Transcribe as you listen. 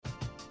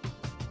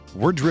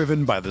We're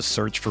driven by the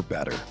search for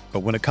better. But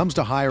when it comes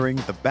to hiring,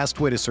 the best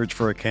way to search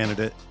for a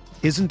candidate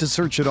isn't to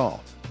search at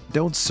all.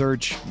 Don't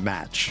search,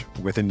 match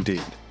with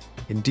Indeed.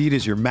 Indeed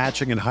is your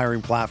matching and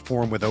hiring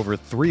platform with over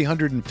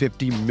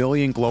 350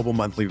 million global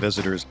monthly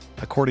visitors,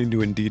 according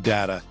to Indeed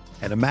data,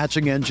 and a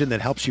matching engine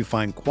that helps you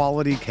find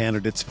quality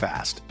candidates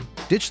fast.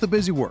 Ditch the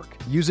busy work.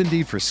 Use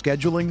Indeed for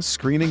scheduling,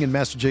 screening, and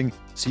messaging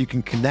so you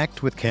can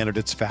connect with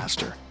candidates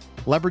faster.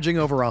 Leveraging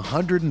over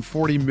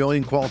 140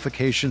 million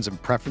qualifications and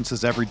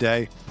preferences every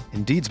day,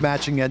 Indeed's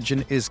matching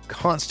engine is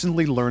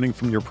constantly learning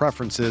from your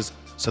preferences,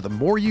 so the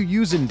more you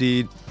use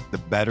Indeed, the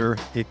better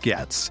it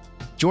gets.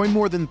 Join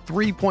more than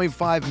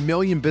 3.5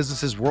 million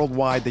businesses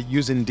worldwide that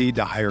use Indeed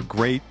to hire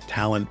great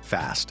talent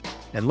fast.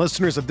 And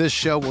listeners of this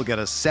show will get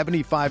a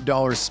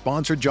 $75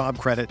 sponsored job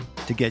credit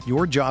to get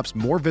your jobs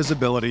more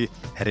visibility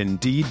at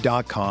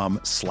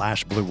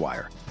Indeed.com/Blue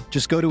Wire.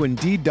 Just go to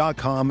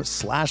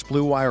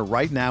Indeed.com/Blue Wire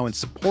right now and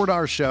support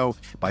our show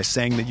by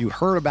saying that you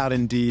heard about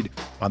Indeed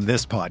on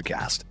this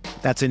podcast.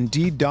 That's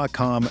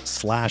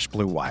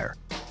Indeed.com/Blue Wire.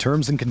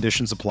 Terms and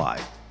conditions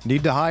apply.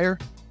 Need to hire?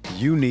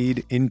 You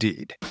need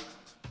Indeed.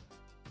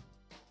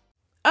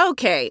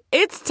 Okay,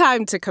 it's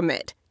time to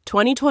commit.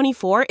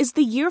 2024 is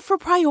the year for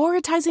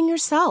prioritizing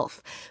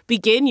yourself.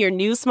 Begin your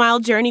new smile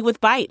journey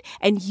with Byte,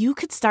 and you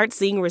could start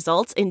seeing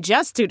results in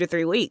just 2 to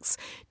 3 weeks.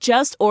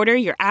 Just order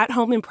your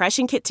at-home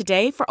impression kit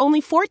today for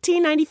only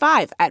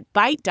 $14.95 at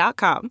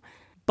Byte.com.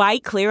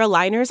 Byte Clear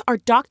aligners are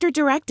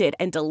doctor-directed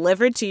and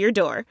delivered to your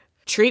door.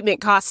 Treatment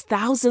costs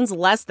thousands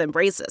less than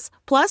braces.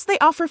 Plus, they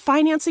offer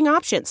financing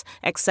options,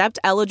 accept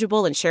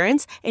eligible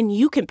insurance, and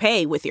you can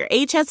pay with your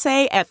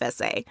HSA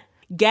FSA.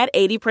 Get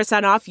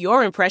 80% off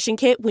your impression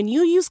kit when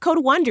you use code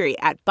WONDERY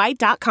at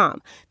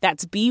Byte.com.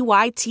 That's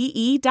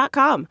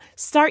BYTE.com.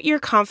 Start your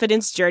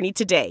confidence journey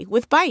today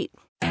with Byte.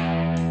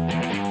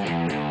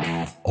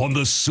 On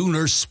the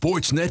Sooner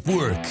Sports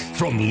Network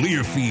from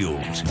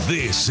Learfield,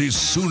 this is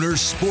Sooner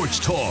Sports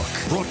Talk,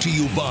 brought to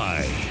you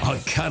by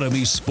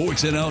Academy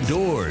Sports and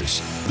Outdoors,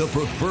 the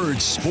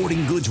preferred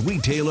sporting goods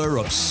retailer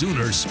of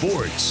Sooner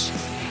Sports.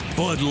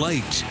 Bud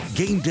Light,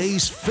 game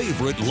day's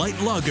favorite light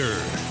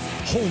lager.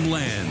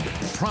 Homeland,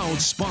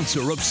 proud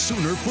sponsor of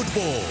Sooner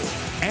football.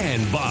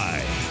 And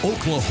by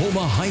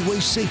Oklahoma Highway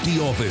Safety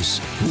Office,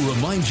 who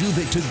reminds you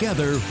that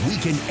together we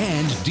can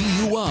end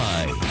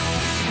DUI.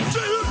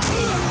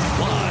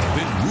 Live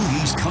at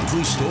Rudy's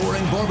Country Store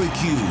and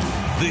Barbecue,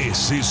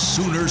 this is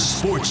Sooner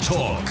Sports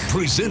Talk,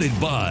 presented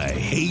by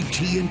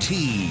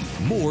AT&T.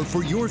 More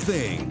for your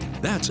thing.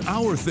 That's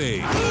our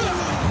thing.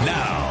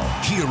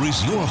 Now, here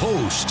is your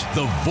host,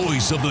 the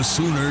voice of the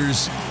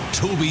Sooners,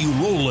 Toby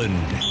Rowland.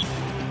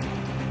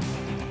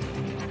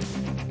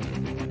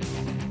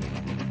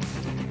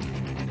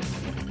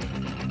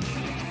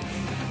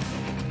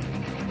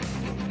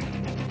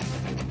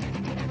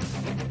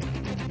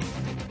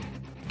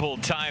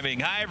 Timing.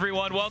 Hi,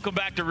 everyone. Welcome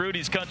back to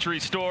Rudy's Country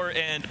Store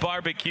and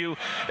Barbecue.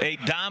 A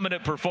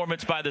dominant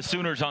performance by the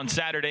Sooners on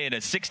Saturday in a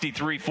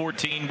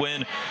 63-14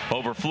 win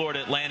over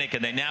Florida Atlantic,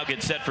 and they now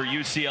get set for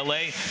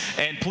UCLA.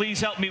 And please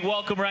help me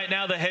welcome right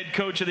now the head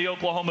coach of the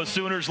Oklahoma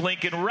Sooners,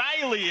 Lincoln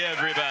Riley,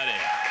 everybody.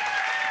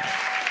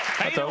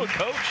 How you doing,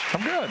 Coach?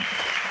 I'm good.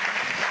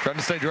 Trying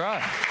to stay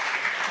dry.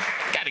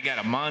 Got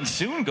a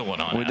monsoon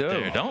going on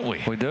there, don't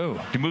we? We do.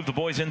 Did you move the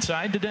boys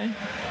inside today?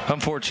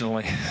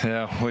 Unfortunately,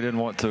 yeah, we didn't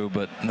want to,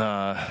 but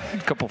a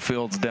couple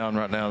fields down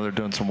right now they're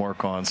doing some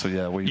work on, so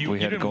yeah, we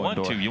had to go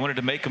indoor. You wanted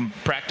to make them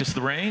practice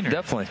the rain? Or?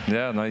 Definitely,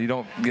 yeah. No, you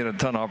don't get a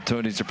ton of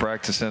opportunities to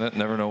practice in it.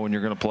 Never know when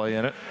you're going to play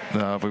in it.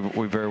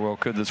 We very well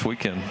could this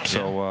weekend.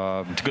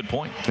 So it's a good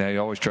point. Yeah,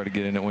 you always try to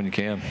get in it when you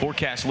can.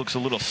 Forecast looks a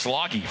little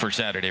sloggy for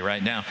Saturday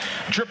right now.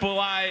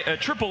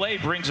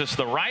 AAA brings us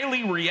the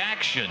Riley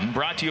Reaction,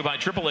 brought to you by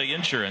AAA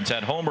Insurance.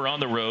 At home or on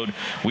the road,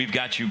 we've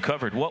got you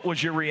covered. What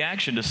was your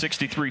reaction to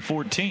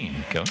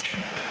 63-14, Coach?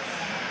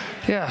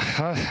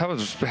 Yeah, I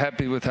was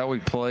happy with how we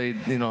played,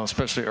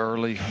 especially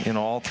early.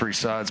 All three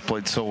sides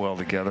played so well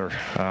together.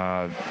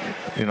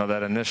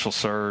 That initial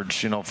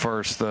surge,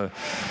 first the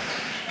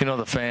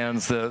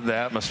fans, the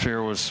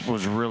atmosphere was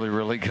really,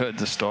 really good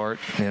to start.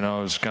 It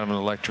was kind of an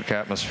electric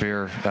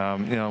atmosphere.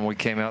 We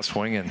came out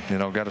swinging,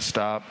 got a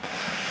stop.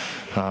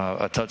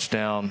 A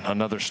touchdown,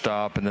 another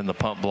stop, and then the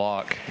punt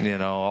block.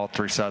 All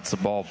three sides of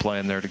the ball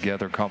playing there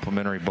together,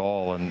 complementary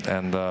ball,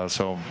 and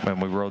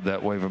we rode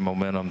that wave of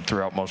momentum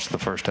throughout most of the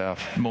first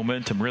half.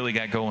 Momentum really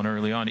got going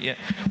early on. Yeah,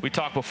 we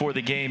talked before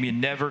the game. You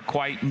never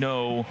quite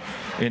know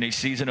in a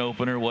season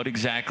opener what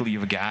exactly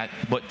you've got,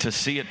 but to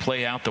see it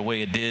play out the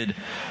way it did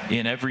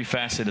in every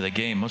facet of the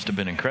game must have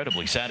been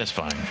incredibly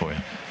satisfying for you.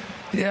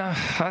 Yeah,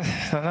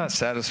 not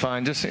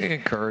satisfying, just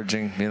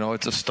encouraging.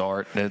 It's a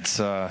start.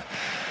 It's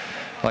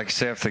like you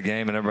say after the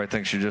game, and everybody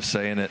thinks you're just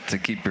saying it to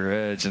keep your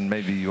edge, and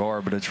maybe you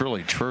are, but it's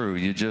really true.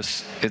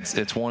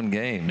 It's one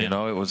game, It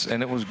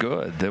was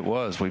good. It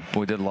was. We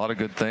did a lot of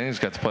good things.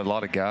 Got to play a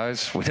lot of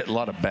guys. We did a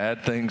lot of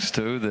bad things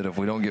too. That if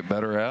we don't get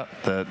better at,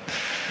 that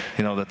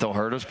they'll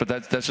hurt us. But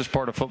that's just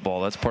part of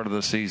football. That's part of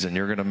the season.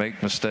 You're going to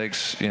make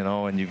mistakes,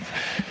 and you've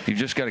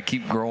just got to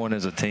keep growing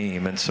as a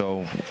team. And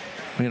so,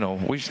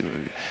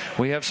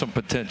 we have some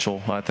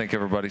potential. I think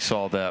everybody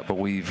saw that, but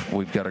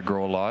we've got to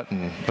grow a lot,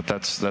 but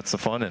that's the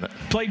fun in it.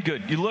 Played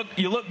good. You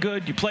look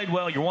good. You played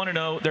well. You're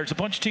 1-0. There's a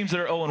bunch of teams that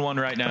are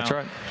 0-1 right now. That's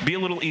right. Be a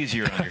little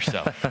easier on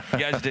yourself. You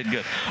guys did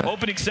good.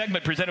 Opening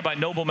segment presented by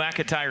Noble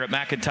McIntyre at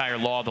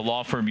McIntyre Law, the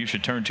law firm you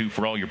should turn to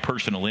for all your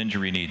personal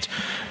injury needs.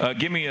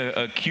 Give me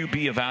a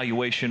QB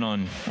evaluation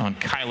on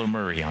Kyler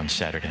Murray on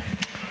Saturday.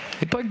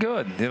 He played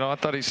good. I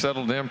thought he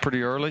settled in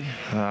pretty early.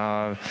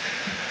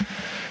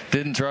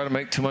 Didn't try to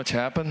make too much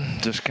happen.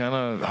 Just kind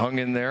of hung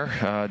in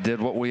there.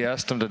 Did what we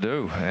asked him to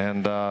do.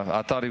 And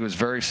I thought he was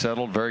very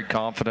settled, very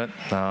confident.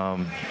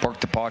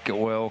 Worked the pocket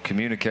well,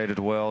 communicated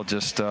well.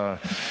 Just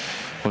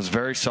was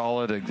very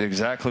solid.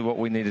 Exactly what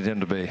we needed him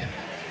to be.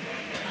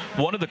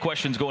 One of the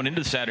questions going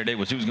into Saturday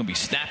was who was going to be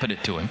snapping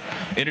it to him.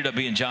 Ended up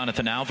being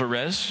Jonathan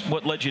Alvarez.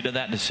 What led you to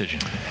that decision?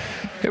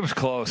 It was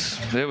close.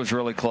 It was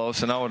really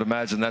close, and I would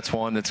imagine that's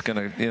one that's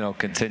going to,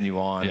 continue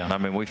on. Yeah. I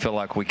mean, we feel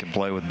like we can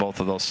play with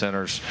both of those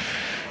centers.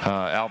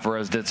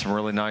 Alvarez did some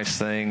really nice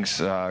things.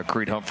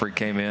 Creed Humphrey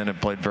came in and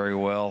played very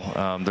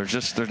well.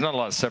 There's not a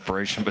lot of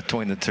separation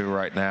between the two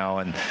right now,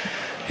 and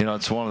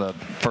it's one of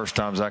the first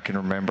times I can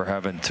remember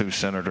having two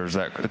centers,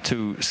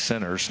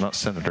 not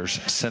senators,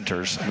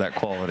 centers that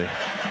quality.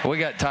 We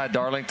got Ty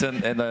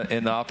Darlington in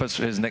the office.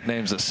 His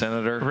nickname's a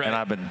senator, right. And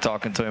I've been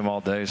talking to him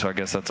all day, so I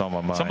guess that's on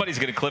my mind. Somebody's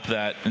going to clip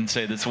that and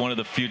say that's one of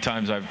the few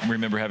times I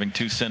remember having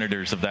two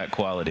senators of that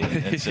quality.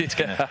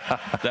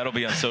 That'll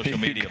be on social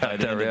media by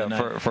the end of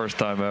the night. First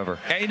time ever.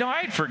 And,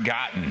 I had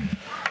forgotten.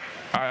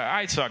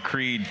 I saw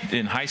Creed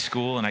in high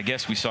school, and I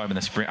guess we saw him in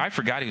the spring. I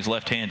forgot he was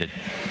left-handed.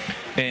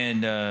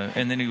 And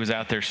then he was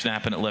out there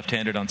snapping it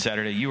left-handed on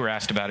Saturday. You were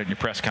asked about it in your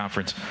press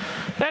conference.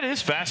 That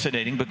is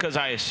fascinating because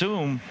I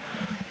assume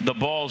the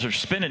balls are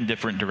spinning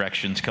different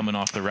directions coming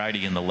off the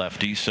righty and the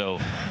lefty. So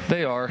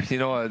they are.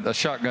 A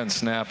shotgun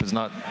snap is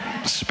not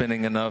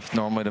spinning enough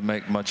normally to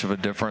make much of a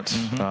difference.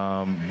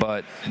 Mm-hmm.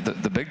 But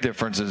the big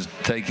difference is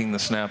taking the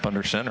snap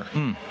under center.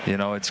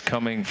 It's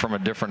coming from a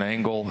different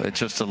angle. It's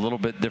just a little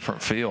bit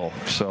different feel.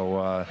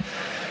 So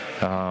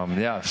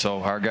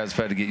so our guys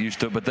have had to get used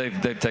to it, but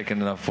they've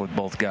taken enough with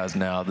both guys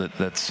now that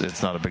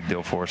it's not a big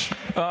deal for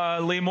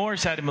us. Lee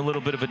Morris had him a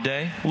little bit of a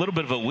day, a little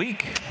bit of a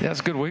week. Yeah,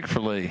 it's a good week for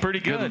Lee. Pretty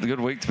good. Good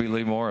week to be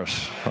Lee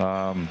Morris.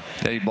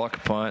 He blocked a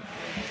punt,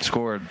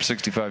 scored a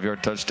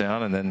 65-yard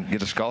touchdown, and then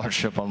get a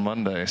scholarship on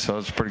Monday. So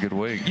it's a pretty good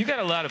week. You got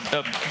a lot of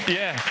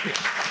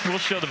we'll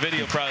show the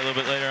video probably a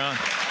little bit later on.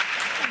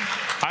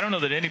 I don't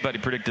know that anybody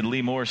predicted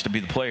Lee Morris to be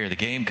the player of the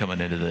game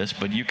coming into this,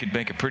 but you could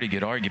make a pretty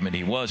good argument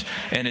he was.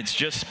 And it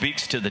just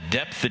speaks to the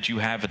depth that you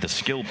have at the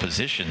skill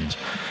positions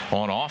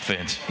on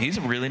offense. He's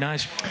a really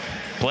nice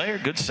player,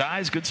 good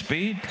size, good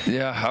speed.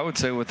 Yeah, I would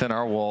say within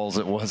our walls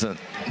it wasn't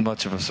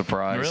much of a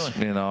surprise.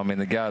 Really?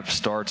 The guy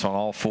starts on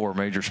all four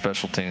major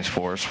special teams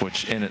for us,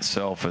 which in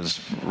itself is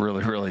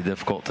really, really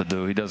difficult to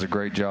do. He does a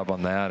great job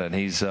on that, and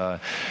he's,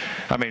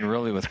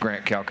 really with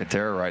Grant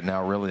Calcaterra right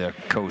now, really a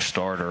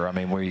co-starter.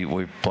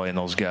 We play in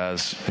those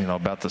guys,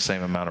 about the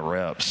same amount of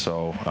reps.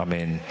 So,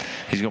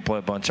 he's going to play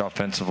a bunch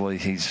offensively.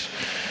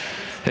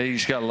 You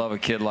just got to love a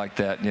kid like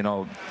that.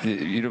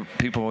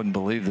 People wouldn't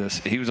believe this.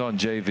 He was on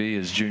JV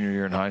his junior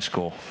year in high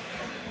school.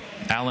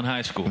 Allen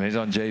High School. He's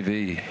on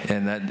JV,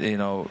 and that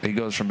he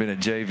goes from being a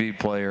JV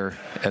player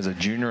as a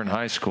junior in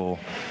high school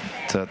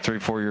to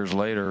 3-4 years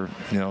later,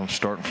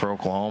 starting for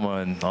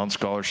Oklahoma and on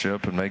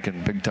scholarship and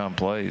making big time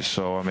plays.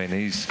 So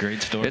he's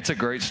great story. It's a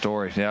great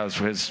story. Yeah, it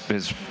was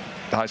his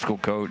high school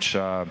coach.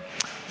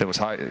 That was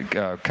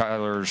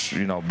Kyler's,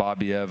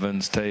 Bobby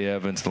Evans, Tay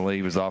Evans, and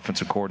Lee was the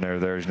offensive coordinator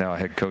there. He's now a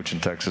head coach in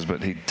Texas,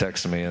 but he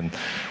texted me, and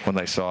when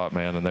they saw it,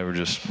 man, and they were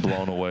just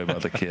blown away by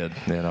the kid.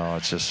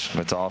 It's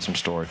an awesome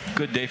story.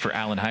 Good day for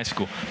Allen High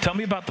School. Tell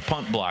me about the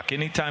punt block.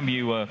 Anytime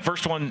you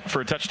first one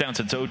for a touchdown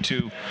since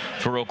 2002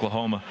 for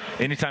Oklahoma.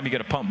 Anytime you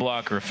get a punt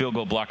block or a field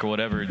goal block or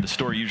whatever, the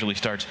story usually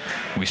starts.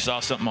 We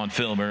saw something on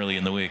film early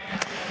in the week.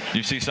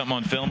 You see something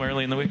on film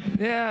early in the week?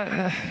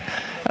 Yeah,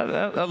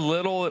 a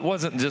little. It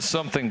wasn't just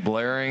something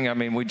blaring.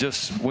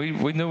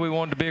 We knew we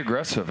wanted to be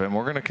aggressive, and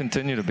we're going to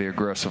continue to be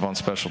aggressive on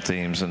special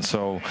teams. And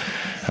so,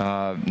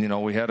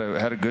 we had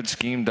a good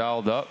scheme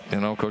dialed up.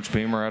 Coach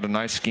Beamer had a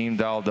nice scheme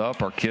dialed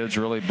up. Our kids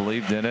really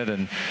believed in it,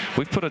 and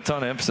we've put a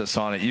ton of emphasis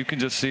on it. You can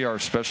just see our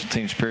special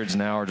teams periods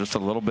now are just a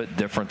little bit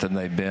different than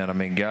they've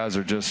been. Guys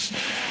are just.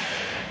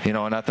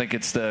 And I think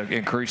it's the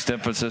increased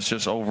emphasis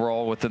just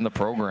overall within the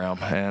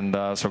program. And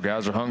so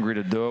guys are hungry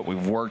to do it.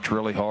 We've worked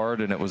really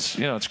hard, and it was,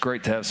 it's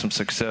great to have some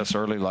success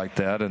early like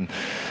that. And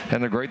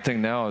the great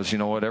thing now is,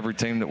 every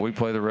team that we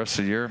play the rest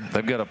of the year,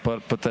 they've got to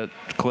put that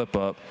clip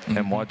up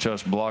and watch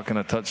us blocking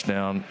a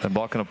touchdown and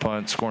blocking a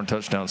punt, scoring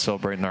touchdown,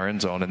 celebrating our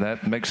end zone. And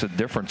that makes a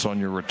difference on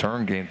your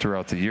return game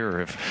throughout the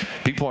year.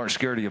 If people aren't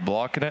scared of you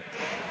blocking it,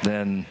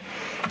 then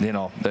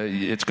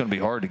it's going to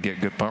be hard to get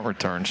good punt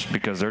returns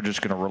because they're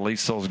just going to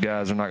release those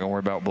guys. They're not going to worry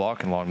about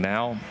blocking long.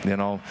 Now,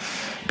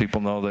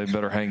 people know they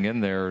better hang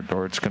in there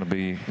or it's going to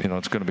be,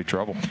 it's going to be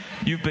trouble.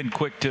 You've been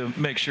quick to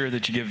make sure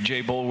that you give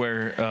Jay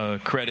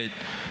Boulware credit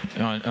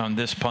on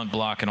this punt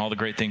block and all the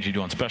great things you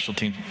do on special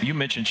teams. You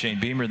mentioned Shane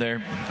Beamer there.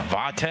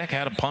 Vatek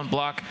had a punt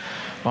block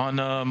on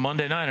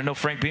Monday night. I know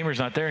Frank Beamer's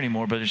not there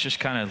anymore, but it's just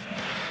kind of,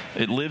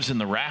 it lives in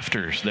the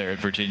rafters there at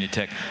Virginia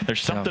Tech.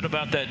 There's something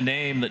about that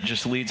name that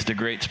just leads to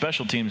great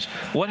special teams.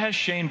 What has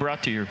Shane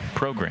brought to your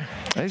program?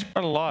 He's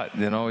brought a lot.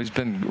 He's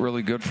been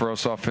really good for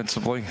us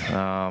offensively.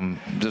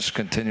 Just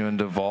continuing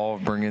to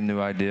evolve, bring in new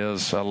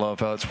ideas. I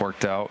love how it's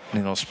worked out.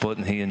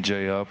 Splitting he and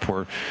Jay up.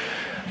 Where,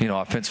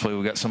 offensively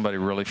we got somebody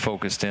really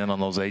focused in on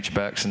those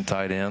H-backs and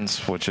tight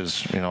ends, which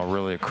is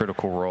really a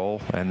critical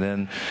role. And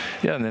then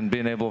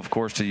being able, of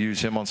course, to use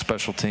him on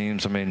special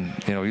teams. I mean,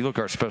 you look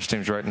at our special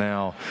teams right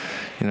now.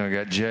 We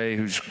got Jay,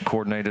 who's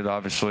coordinated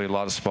obviously a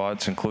lot of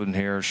spots, including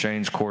here.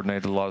 Shane's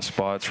coordinated a lot of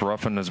spots.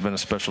 Ruffin has been a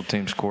special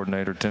teams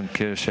coordinator. Tim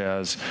Kish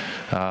has.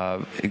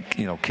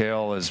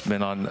 Kale has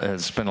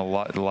spent a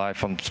lot of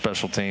life on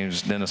special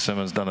teams. Dennis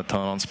Simmons done a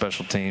ton on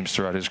special teams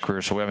throughout his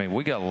career. So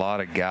we got a lot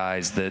of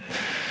guys that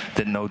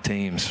know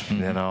teams,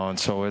 and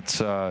so it's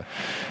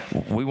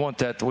we want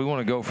that. We want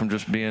to go from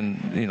just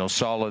being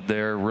solid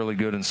there, really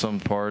good in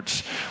some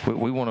parts.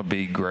 We want to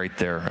be great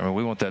there.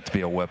 We want that to be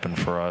a weapon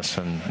for us,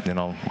 and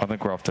I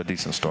think we're off to a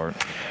decent start.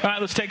 All right,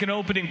 let's take an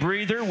opening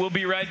breather. We'll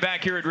be right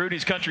back here at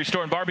Rudy's Country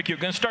Store and Barbecue.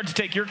 Going to start to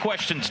take your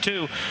questions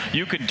too.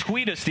 You can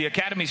tweet us the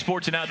Academy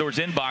Sports and Outdoors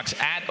inbox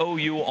at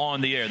OU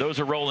on the air. Those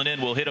are rolling in.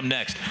 We'll hit them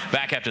next.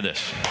 Back after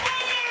this.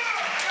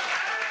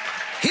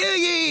 Hear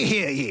ye,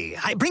 hear ye.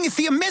 I bringeth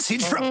thee a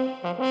message from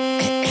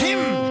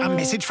a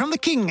message from the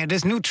king and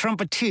his new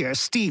trumpeter,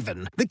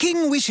 Stephen. The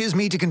king wishes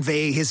me to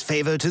convey his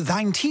favor to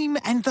thine team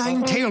and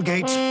thine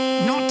tailgate.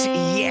 Not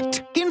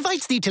yet. He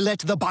invites thee to let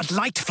the Bud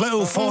Light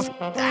flow forth.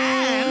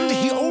 And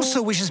he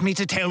also wishes me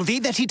to tell thee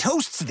that he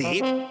toasts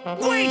thee.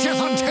 Waiteth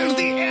until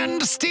the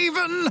end,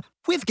 Stephen.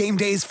 With game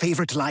day's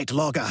favorite light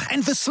lager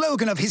and the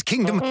slogan of his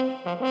kingdom.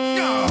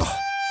 Oh,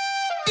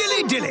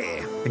 dilly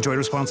dilly. Enjoy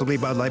responsibly.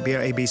 Bud Light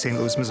Beer, AB, St.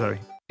 Louis, Missouri.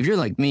 If you're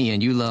like me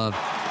and you love...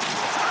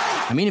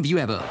 if you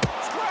have a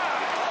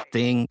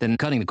thing, then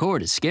cutting the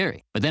cord is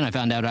scary. But then I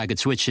found out I could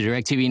switch to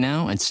DirecTV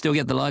Now and still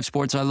get the live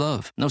sports I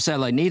love. No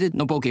satellite needed,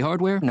 no bulky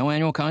hardware, no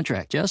annual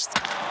contract, just...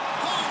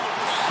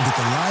 Get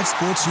the live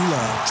sports you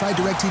love. Try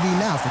DirecTV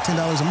Now for $10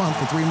 a month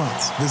for 3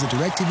 months. Visit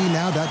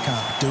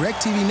DirecTVNow.com.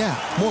 DirecTV Now.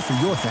 More for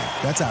your thing.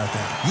 That's our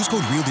thing. Use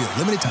code REALDEAL.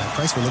 Limited time.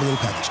 Price for a little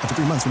package. After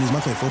 3 months, renews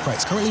monthly at full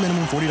price. Currently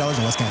minimum $40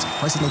 unless canceled.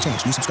 Prices may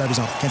change. New subscribers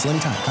only. Cancel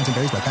anytime. Content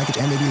varies by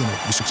package and may be limited.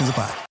 Restrictions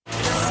apply.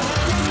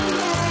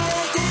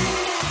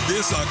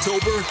 This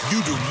October,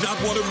 you do not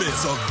want to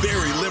miss a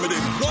very limited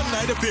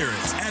one-night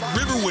appearance at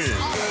Riverwind.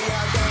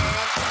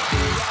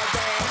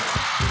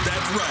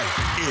 That's right.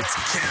 It's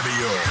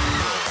Cameo.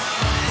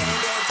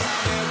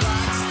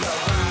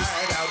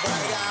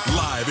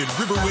 Live in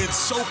Riverwind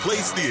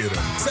Showplace Theater,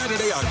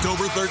 Saturday,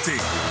 October 13th.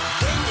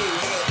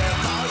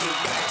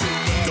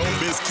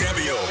 Don't miss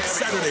Cameo,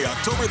 Saturday,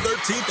 October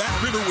 13th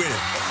at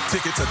Riverwind.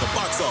 Tickets at the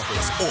box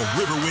office or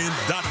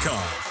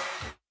riverwind.com.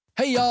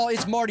 Hey, y'all,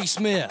 it's Marty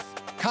Smith.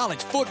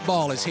 College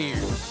football is here,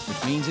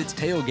 which means it's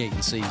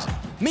tailgating season.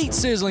 Meat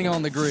sizzling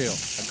on the grill,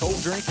 a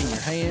cold drink in your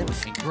hand,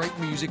 and great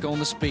music on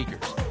the speakers.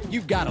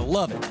 You've got to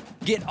love it.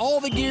 Get all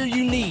the gear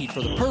you need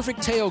for the perfect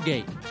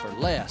tailgate for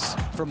less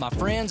from my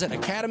friends at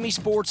Academy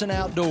Sports and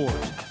Outdoors.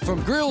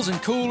 From grills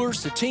and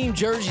coolers to team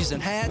jerseys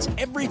and hats,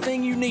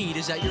 everything you need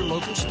is at your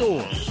local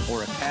store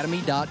or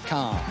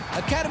academy.com.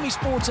 Academy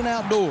Sports and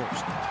Outdoors,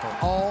 for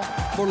all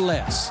for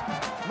less.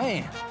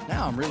 Man,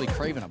 now I'm really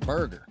craving a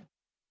burger.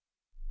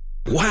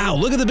 Wow,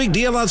 look at the big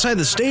deal outside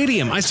the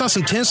stadium. I saw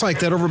some tents like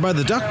that over by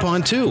the duck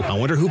pond, too. I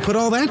wonder who put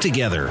all that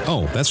together.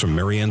 Oh, that's from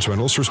Marianne's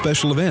Rentals for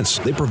special events.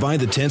 They provide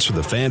the tents for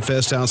the Fan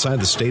Fest outside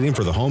the stadium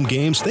for the home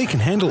games. They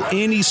can handle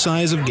any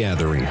size of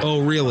gathering.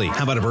 Oh, really?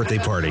 How about a birthday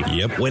party?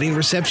 Yep. Wedding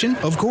reception?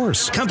 Of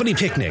course. Company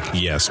picnic?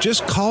 Yes.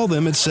 Just call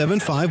them at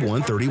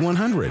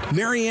 751-3100.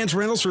 Marianne's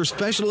Rentals for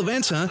special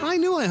events, huh? I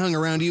knew I hung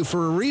around you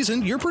for a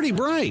reason. You're pretty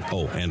bright.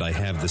 Oh, and I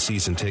have the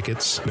season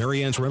tickets.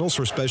 Marianne's Rentals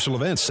for special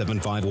events,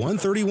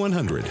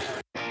 751-3100.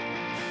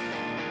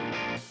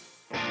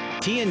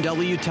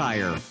 T&W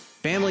Tire,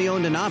 family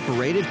owned and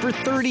operated for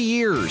 30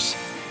 years.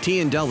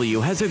 T&W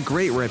has a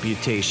great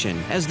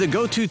reputation as the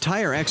go-to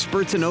tire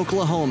experts in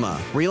Oklahoma.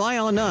 Rely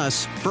on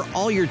us for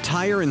all your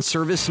tire and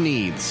service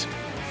needs.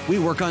 We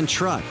work on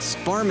trucks,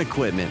 farm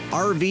equipment,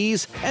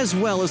 RVs, as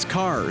well as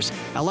cars,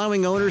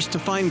 allowing owners to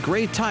find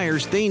great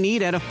tires they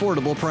need at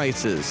affordable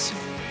prices.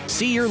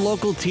 See your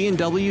local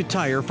T&W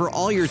Tire for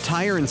all your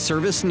tire and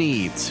service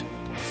needs.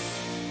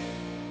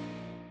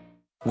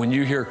 When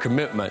you hear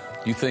commitment,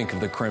 you think of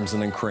the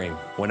Crimson and Cream.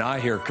 When I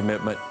hear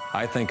commitment,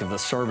 I think of the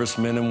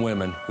servicemen and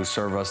women who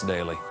serve us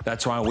daily.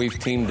 That's why we've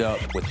teamed up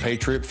with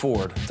Patriot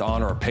Ford to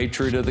honor a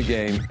Patriot of the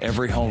Game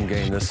every home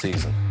game this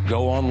season.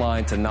 Go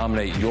online to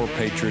nominate your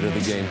Patriot of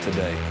the Game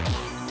today.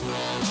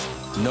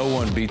 No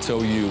one beats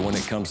OU when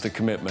it comes to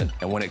commitment,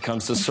 and when it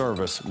comes to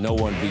service, no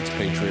one beats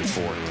Patriot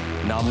Ford.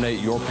 Nominate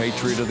your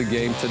Patriot of the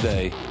game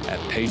today at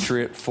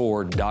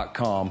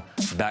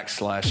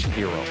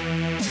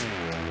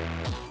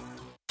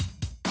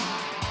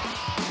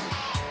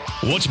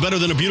patriotford.com/hero. What's better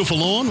than a beautiful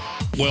lawn?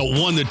 Well,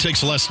 one that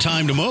takes less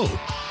time to mow.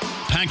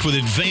 Packed with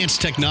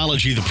advanced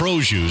technology the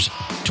pros use,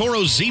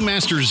 Toro's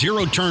Z-Master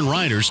zero-turn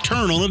riders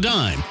turn on a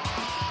dime,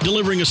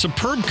 delivering a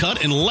superb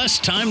cut in less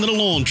time than a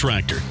lawn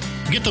tractor.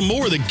 Get the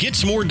mower that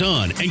gets more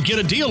done and get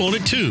a deal on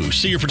it too.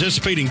 See your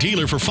participating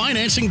dealer for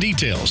financing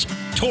details.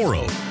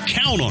 Toro,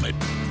 count on it.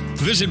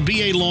 Visit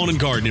BA Lawn and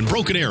Garden in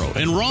Broken Arrow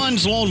and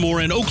Ron's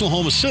Lawnmower in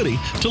Oklahoma City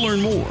to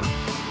learn more.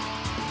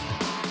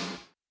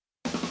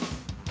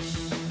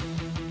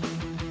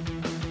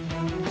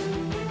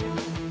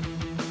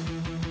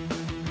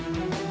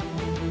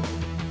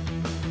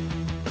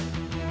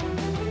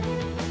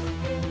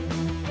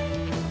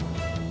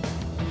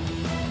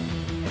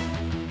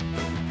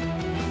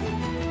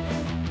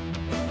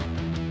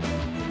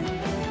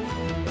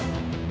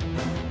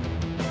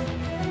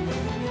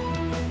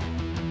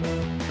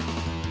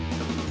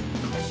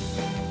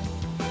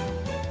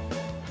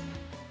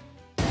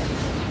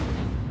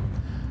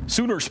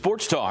 Sooner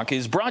Sports Talk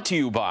is brought to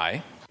you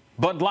by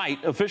Bud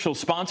Light, official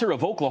sponsor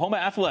of Oklahoma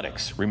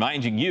Athletics,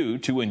 reminding you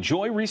to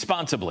enjoy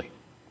responsibly.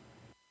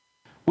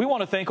 We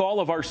want to thank all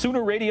of our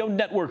Sooner Radio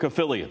Network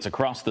affiliates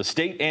across the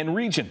state and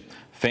region.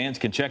 Fans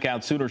can check out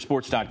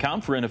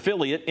Soonersports.com for an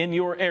affiliate in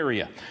your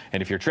area.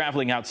 And if you're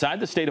traveling outside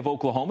the state of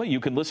Oklahoma,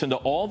 you can listen to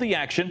all the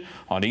action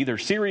on either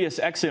Sirius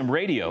XM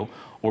Radio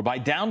or by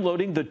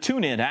downloading the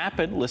TuneIn app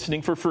and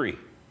listening for free.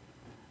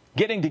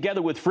 Getting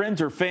together with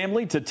friends or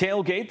family to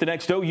tailgate the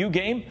next OU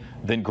game?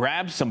 Then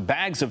grab some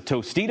bags of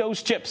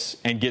Tostitos chips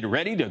and get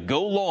ready to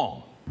go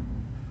long.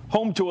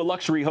 Home to a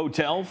luxury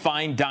hotel,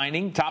 fine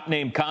dining,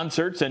 top-name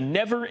concerts, and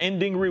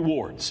never-ending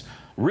rewards.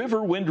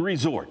 Riverwind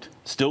Resort,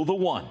 still the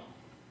one.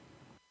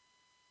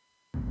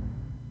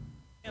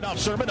 Handoff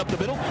Sermon up the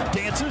middle,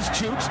 dances,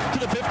 shoots to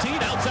the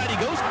 15, outside he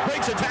goes,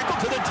 breaks a tackle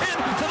to the 10,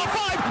 to the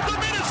 5, the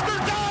Minister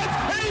dives,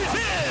 and he's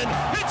in!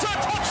 It's a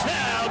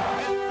touchdown!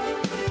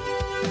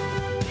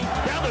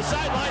 Down the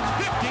sidelines,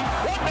 50,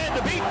 one man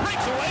to beat,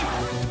 breaks away.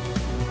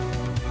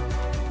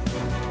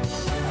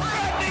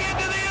 Rodney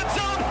into the end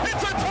zone,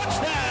 it's a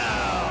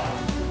touchdown!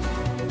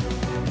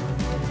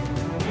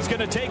 He's going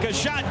to take a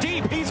shot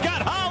deep, he's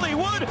got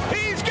Hollywood,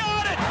 he's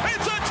got it!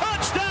 It's a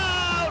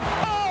touchdown!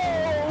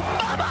 Oh,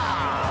 mama!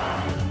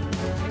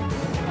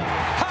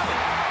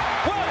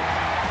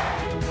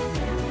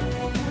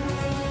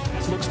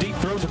 Hollywood! Looks deep,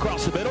 throws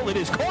across the middle, it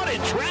is caught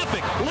in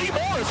traffic. Lee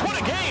Morris, what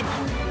a game!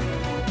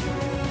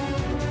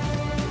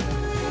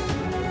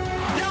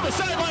 The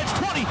sidelines,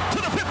 20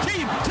 to the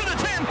 15 to the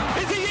 10.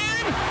 Is he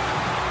in?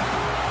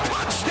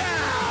 Touchdown!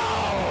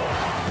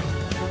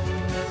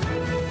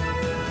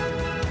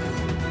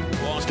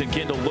 Austin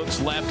Kendall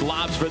looks left,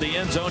 lobs for the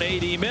end zone.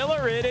 A.D.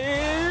 Miller, it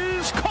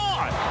is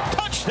caught.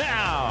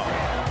 Touchdown!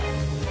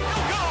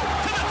 He'll go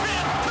to the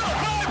 10 to the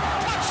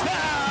 5.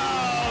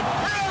 Touchdown!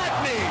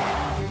 Rodney!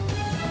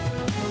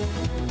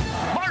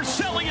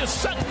 Marcellus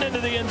Sutton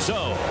into the end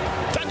zone.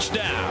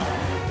 Touchdown!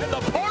 And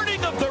the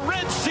parting of the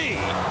Red Sea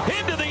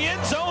into the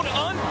end zone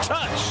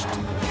untouched.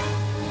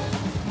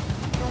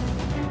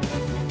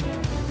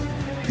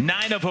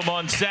 9 of them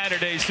on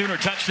Saturday. Sooner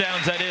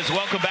touchdowns, that is.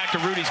 Welcome back to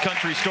Rudy's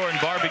Country Store and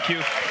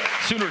Barbecue.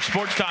 Sooner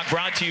Sports Talk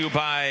brought to you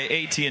by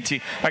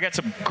AT&T. I got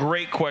some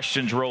great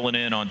questions rolling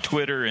in on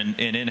Twitter and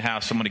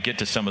in-house. I'm going to get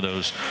to some of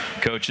those,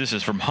 Coach. This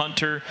is from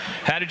Hunter.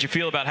 How did you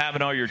feel about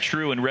having all your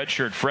true and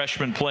redshirt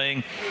freshmen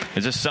playing?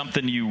 Is this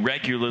something you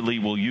regularly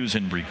will use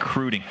in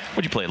recruiting?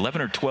 What did you play,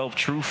 11 or 12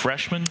 true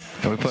freshmen?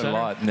 Yeah, we played a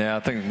lot. Yeah, I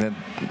think that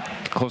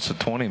close to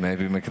 20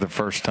 maybe, make it the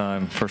first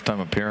time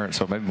appearance,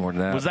 so maybe more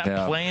than that. Was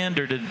that planned,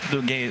 or did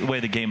the way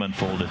the game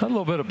unfolded? A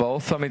little bit of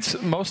both. I mean,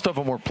 most of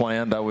them were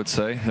planned, I would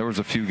say. There was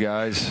a few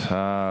guys,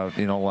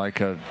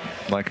 like a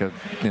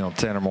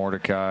Tanner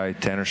Mordecai,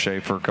 Tanner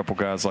Schaefer, a couple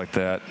guys like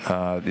that,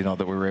 that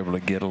we were able to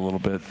get a little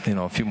bit,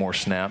 a few more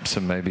snaps,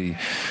 and maybe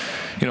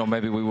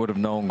we would have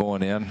known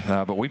going in.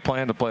 But we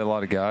planned to play a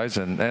lot of guys,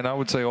 and I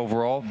would say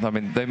overall, I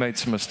mean, they made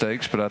some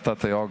mistakes, but I thought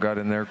they all got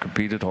in there,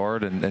 competed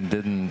hard, and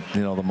didn't,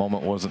 the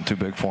moment wasn't too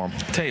big for them.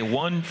 I'll tell you,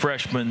 one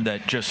freshman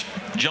that just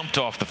jumped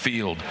off the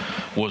field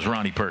was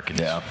Ronnie Perkins.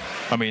 Yeah.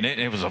 I mean,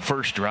 it was a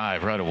first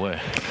drive right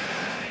away.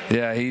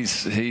 Yeah,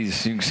 he's.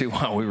 You can see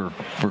why we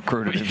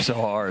recruited him so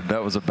hard.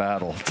 That was a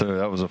battle too.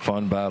 That was a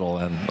fun battle,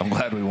 and I'm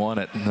glad we won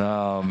it.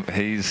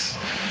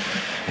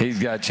 He's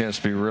got a chance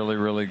to be a really,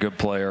 really good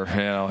player.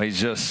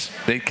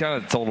 They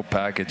kind of total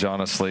package,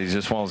 honestly. He's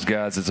just one of those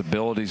guys. His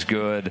ability's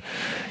good.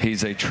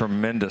 He's a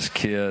tremendous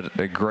kid,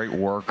 a great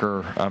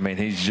worker. I mean,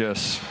 he's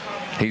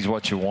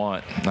what you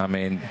want. I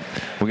mean,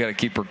 we got to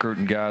keep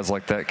recruiting guys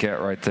like that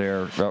cat right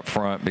there up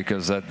front,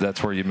 because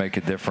that's where you make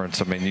a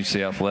difference. I mean, you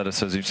see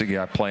athleticism, you see a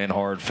guy playing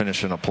hard,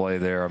 finishing a play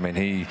there. I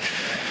mean,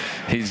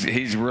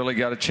 he's really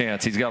got a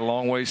chance. He's got a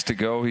long ways to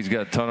go. He's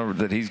got a ton of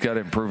that he's got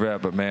to improve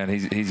at, but man,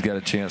 he's got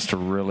a chance to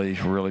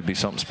really be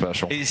something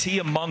special. Is he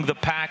among the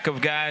pack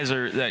of guys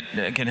that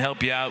can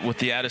help you out with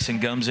the Addison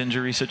Gums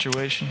injury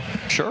situation?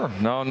 Sure,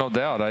 no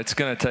doubt. It's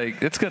going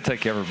to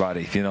take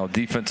everybody.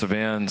 Defensive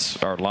ends,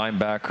 our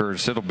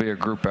linebackers. It'll be a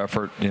group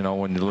effort.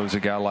 When you lose a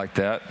guy like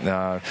that,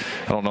 I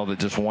don't know that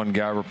just one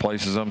guy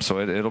replaces him, so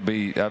it'll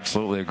be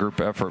absolutely a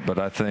group effort. But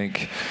I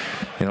think,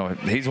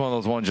 he's one of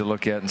those ones you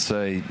look at and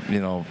say,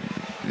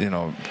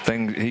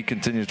 he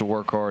continues to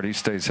work hard. He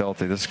stays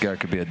healthy. This guy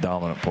could be a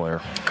dominant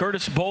player.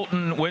 Curtis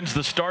Bolton wins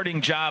the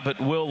starting job at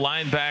Will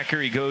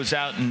linebacker. He goes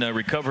out and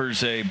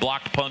recovers a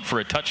blocked punt for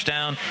a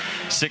touchdown,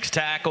 6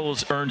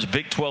 tackles, earns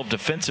Big 12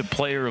 Defensive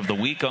Player of the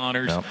Week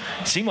honors. Yep.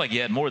 Seemed like he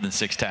had more than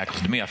 6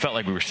 tackles to me. I felt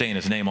like we were saying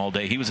his name all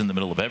day. He was in the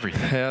middle of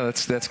everything. Yeah,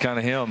 that's kind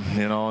of him,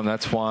 and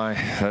that's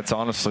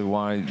honestly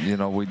why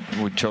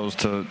we chose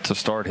to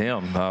start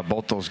him.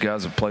 Both those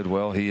guys have played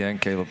well, he and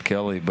Caleb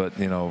Kelly, but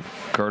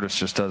Curtis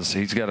just does.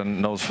 He's got a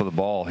nose for the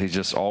ball. He's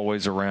just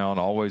always around,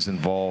 always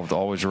involved,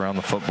 always around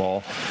the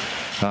football.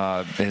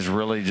 Has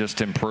really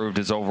just improved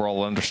his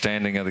overall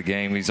understanding of the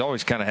game. He's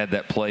always kind of had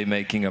that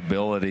playmaking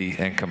ability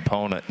and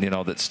component,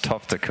 that's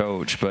tough to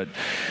coach, but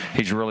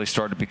he's really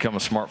started to become a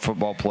smart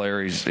football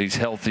player. He's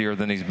healthier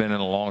than he's been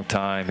in a long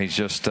time. He's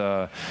just,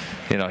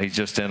 he's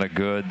just in a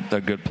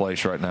good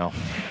place right now.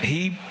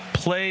 He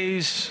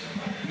plays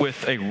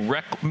with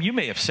you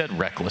may have said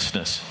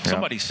recklessness.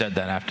 Somebody said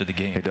that after the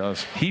game. He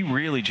does. He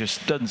really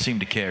just doesn't seem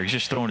to care. He's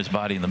just throwing his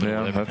body in the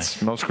middle of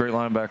everything. Most great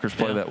linebackers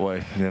play that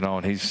way,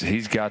 and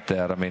he's got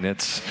that. I mean,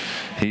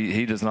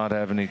 he does not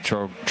have any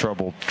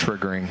trouble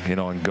triggering,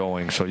 and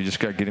going. So you just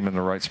got to get him in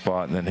the right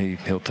spot, and then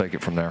he'll take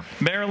it from there.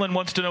 Maryland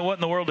wants to know what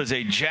in the world is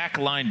a jack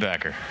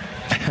linebacker.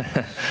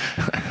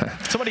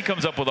 Somebody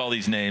comes up with all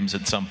these names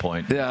at some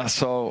point. Yeah.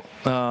 So.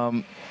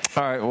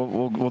 All right,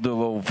 we'll do a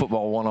little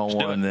football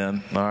one-on-one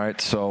then. All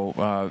right,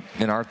 so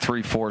in our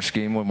 3-4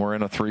 scheme, when we're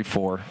in a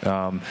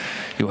 3-4,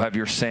 you'll have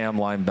your Sam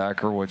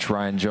linebacker, which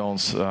Ryan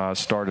Jones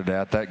started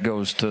at. That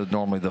goes to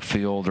normally the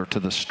field or to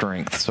the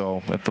strength.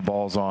 So if the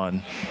ball's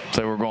on,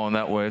 say we're going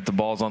that way, if the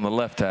ball's on the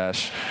left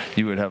hash,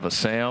 you would have a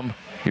Sam.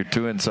 Your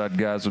 2 inside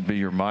guys would be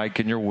your Mike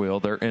and your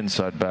Will. They're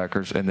inside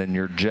backers. And then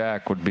your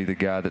Jack would be the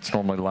guy that's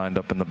normally lined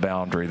up in the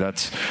boundary.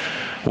 That's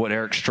what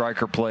Eric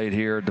Stryker played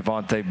here,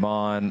 Devontae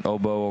Bond,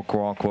 Obo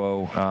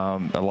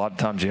Okoronkwo. A lot of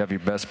times you have your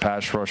best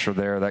pass rusher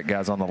there. That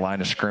guy's on the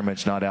line of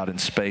scrimmage, not out in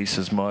space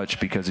as much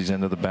because he's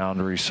into the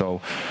boundary.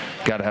 So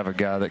got to have a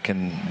guy that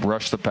can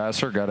rush the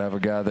passer. Got to have a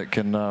guy that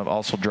can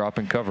also drop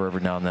and cover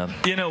every now and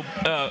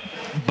then.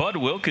 Bud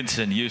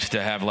Wilkinson used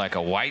to have like a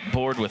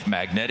whiteboard with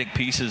magnetic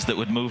pieces that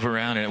would move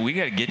around. And we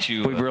got to get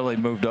you. We've really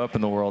moved up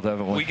in the world,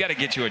 haven't we? We got to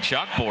get you a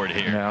chalkboard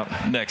here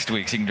next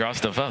week so you can draw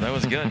stuff up. That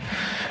was good.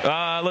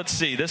 Let's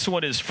see. This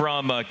one is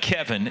from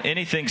Kevin.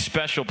 Anything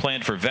special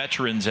planned for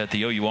veterans at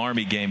the OU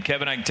Army game?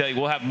 Kevin, I can tell you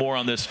we'll have more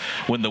on this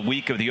when the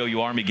week of the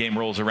OU Army game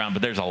rolls around,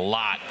 but there's a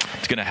lot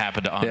that's going to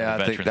happen to honor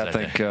the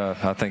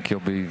veterans. I think he'll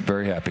be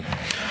very happy.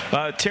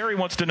 Terry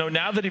wants to know,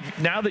 now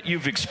that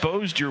you've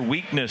exposed your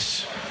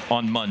weakness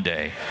on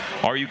Monday,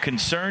 are you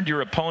concerned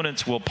your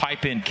opponents will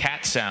pipe in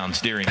cat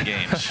sounds during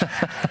games?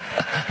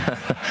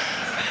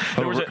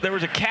 There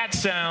was a cat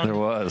sound. There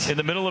was in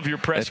the middle of your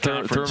press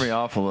conference. It threw me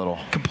off a little.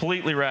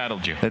 Completely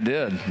rattled you. It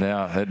did.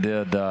 Yeah, it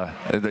did.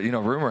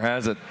 Rumor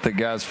has it the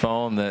guy's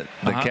phone that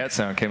the cat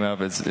sound came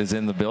out of is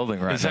in the building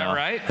right now. Is that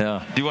right?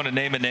 Yeah. Do you want to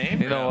name a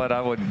name? You know what?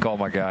 I wouldn't call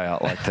my guy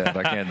out like that.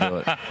 I can't do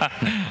it.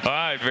 All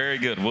right, very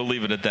good. We'll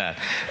leave it at that.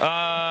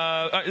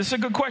 This is a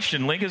good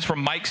question. Link is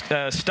from Mike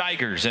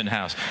Steigers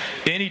in-house.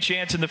 Any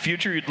chance in the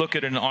future you'd look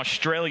at an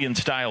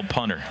Australian-style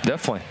punter?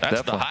 Definitely.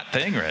 That's the hot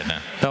thing right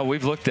now. No,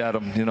 we've looked at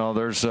them.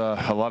 There's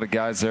a lot of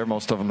guys there.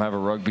 Most of them have a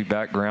rugby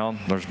background.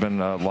 There's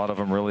been a lot of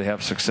them really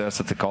have success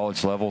at the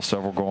college level.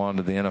 Several go on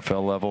to the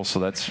NFL level. So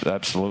that's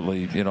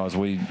absolutely, as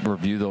we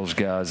review those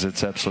guys,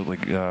 it's absolutely,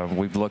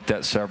 we've looked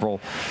at several.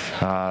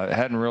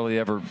 Hadn't really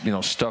ever,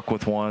 stuck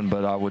with one,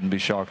 but I wouldn't be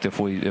shocked if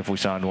we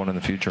signed one in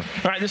the future.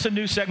 All right, this is a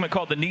new segment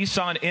called the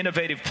Nissan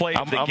Innovative Play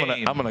of the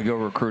Game. I'm going to go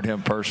recruit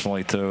him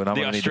personally, too, and I'm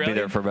going to need to be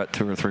there for about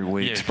 2 or 3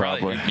 weeks,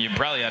 probably. You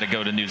probably ought to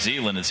go to New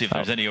Zealand and see if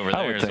there's any over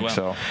there as well.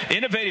 So.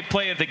 Innovative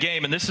Play of the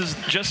Game, and this is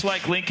just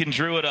like Lincoln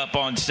drew it up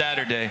on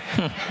Saturday.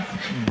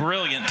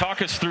 Brilliant.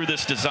 Talk us through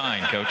this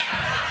design, Coach.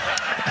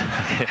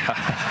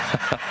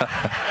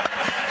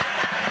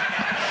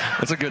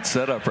 That's a good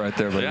setup right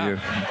there by you.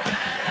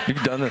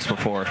 You've done this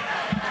before.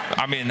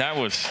 I mean,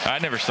 I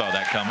never saw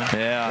that coming.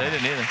 Yeah. They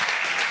didn't either.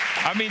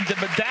 I mean,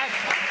 but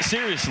that,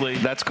 seriously.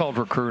 That's called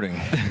recruiting.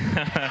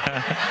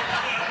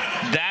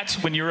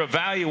 That's when you're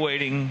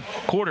evaluating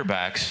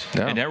quarterbacks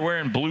and they're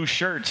wearing blue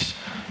shirts.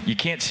 You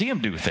can't see them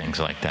do things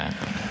like that.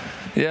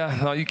 Yeah,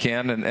 no, you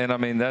can. And I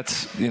mean,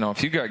 that's,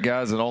 if you got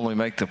guys that only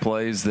make the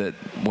plays that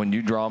when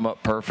you draw them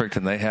up perfect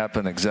and they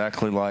happen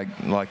exactly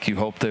like you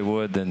hope they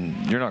would,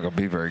 then you're not going to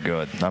be very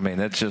good. I mean,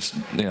 it's just,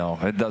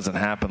 it doesn't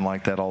happen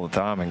like that all the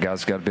time. And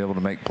guys got to be able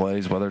to make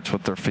plays, whether it's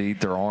with their feet,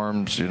 their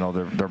arms,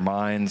 their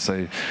minds.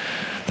 They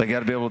got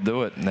to be able to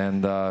do it.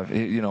 And,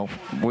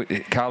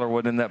 Kyler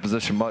wasn't in that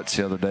position much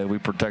the other day. We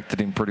protected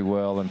him pretty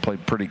well and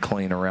played pretty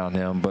clean around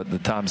him. But the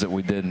times that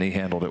we didn't, he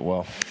handled it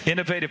well.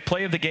 Innovative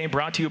play of the game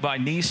brought to you by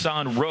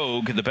Nissan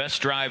Rogue, the best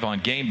drive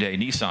on game day.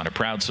 Nissan, a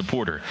proud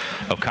supporter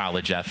of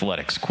college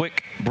athletics.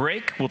 Quick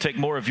break. We'll take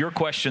more of your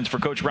questions for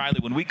Coach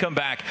Riley when we come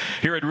back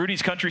here at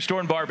Rudy's Country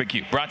Store and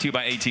Barbecue, brought to you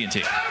by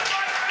AT&T.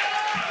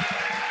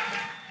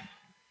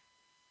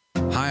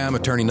 Hi, I'm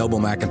attorney Noble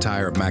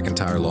McIntyre of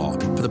McIntyre Law.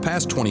 For the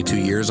past 22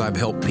 years, I've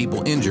helped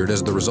people injured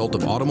as the result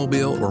of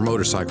automobile or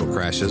motorcycle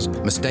crashes,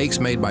 mistakes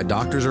made by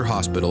doctors or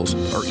hospitals,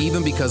 or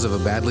even because of a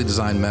badly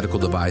designed medical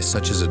device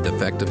such as a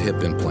defective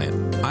hip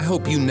implant. I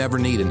hope you never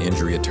need an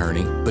injury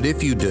attorney, but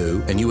if you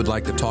do and you would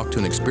like to talk to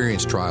an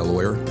experienced trial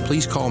lawyer,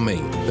 please call me.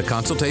 The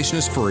consultation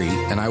is free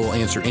and I will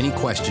answer any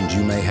questions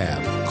you may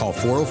have. Call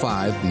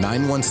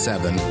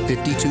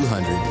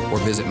 405-917-5200 or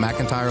visit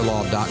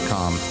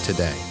McIntyreLaw.com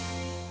today.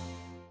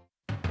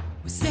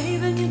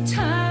 Saving your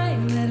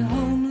time at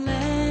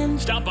Homeland.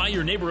 Stop by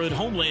your neighborhood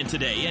Homeland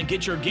today and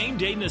get your game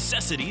day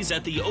necessities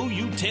at the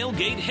OU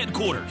Tailgate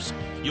headquarters.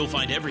 You'll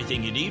find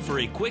everything you need for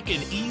a quick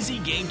and easy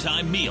game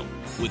time meal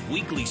with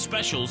weekly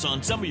specials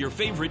on some of your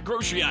favorite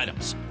grocery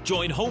items.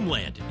 Join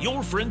Homeland,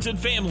 your friends and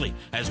family,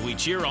 as we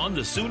cheer on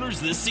the Sooners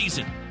this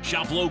season.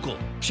 Shop local.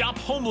 Shop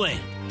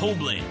Homeland.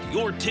 Homeland,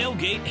 your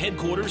tailgate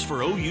headquarters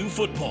for OU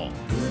football.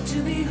 Good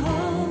to be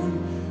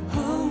home,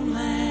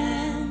 Homeland.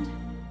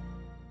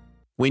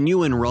 When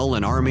you enroll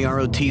in Army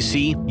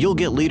ROTC, you'll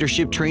get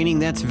leadership training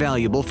that's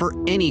valuable for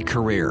any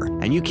career,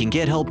 and you can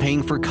get help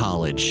paying for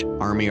college.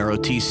 Army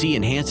ROTC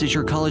enhances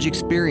your college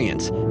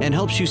experience and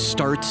helps you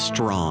start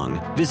strong.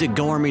 Visit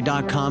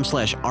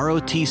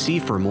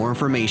GoArmy.com/ROTC for more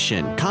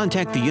information.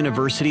 Contact the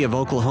University of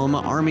Oklahoma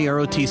Army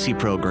ROTC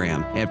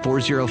program at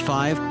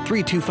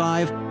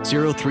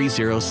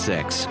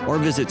 405-325-0306 or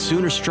visit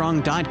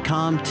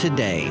Soonerstrong.com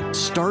today.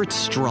 Start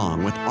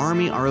strong with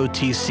Army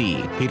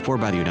ROTC, paid for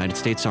by the United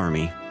States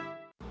Army.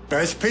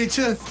 Best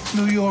pizza?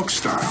 New York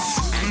style.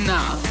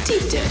 No,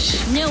 deep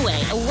dish. No way.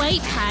 A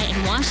white pie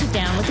and wash it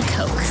down with a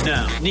Coke.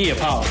 No,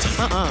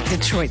 Neapolitan.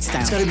 Detroit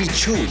style. It's gotta be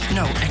chewy.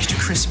 No, extra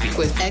crispy.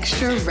 With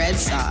extra red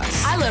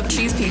sauce. I love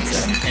cheese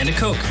pizza. And a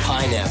Coke.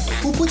 Pineapple.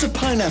 Who puts a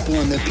pineapple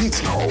on their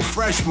pizza? Oh,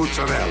 fresh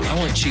mozzarella. I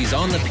want cheese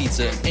on the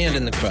pizza and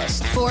in the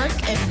crust. Fork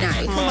and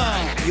knife. Come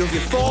on. You'll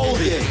get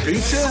folded.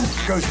 Pizza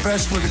goes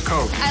best with a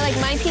Coke. I like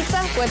my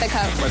pizza with a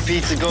Coke. My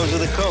pizza goes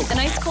with a Coke. A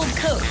nice cold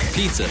Coke.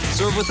 Pizza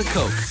served with a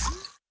Coke.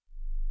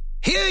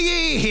 Hear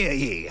ye, hear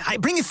ye. I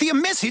bringeth thee a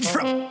message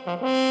from him.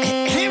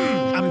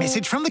 A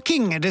message from the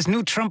king and his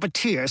new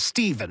trumpeter,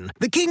 Stephen.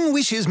 The king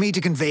wishes me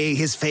to convey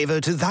his favor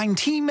to thine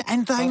team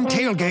and thine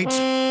tailgate.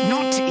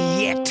 Not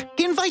yet.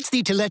 He invites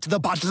thee to let the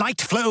Bud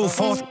Light flow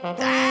forth.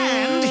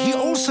 And he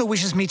also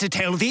wishes me to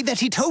tell thee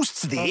that he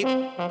toasts thee.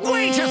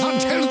 Waiteth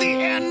until the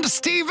end,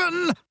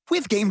 Stephen.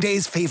 With game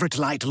day's favorite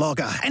light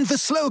lager and the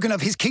slogan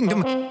of his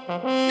kingdom.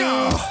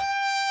 Oh,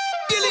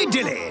 dilly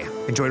dilly.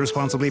 Enjoy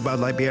responsibly. Bud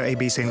Light Beer,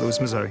 AB, St.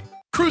 Louis, Missouri.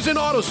 Cruisin'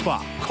 Auto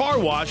Spa, car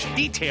wash,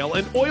 detail,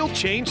 and oil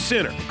change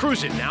center.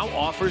 Cruisin' now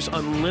offers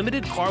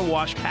unlimited car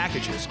wash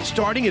packages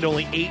starting at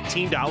only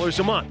 $18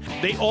 a month.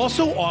 They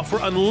also offer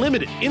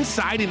unlimited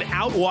inside and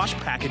out wash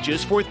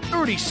packages for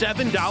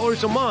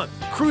 $37 a month.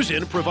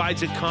 Cruisin'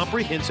 provides a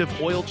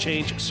comprehensive oil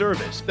change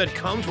service that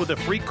comes with a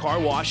free car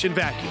wash and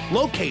vacuum.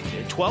 Located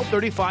at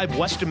 1235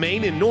 West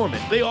Main in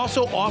Norman, they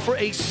also offer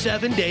a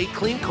 7-day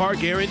clean car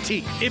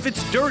guarantee. If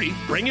it's dirty,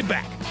 bring it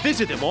back.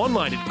 Visit them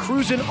online at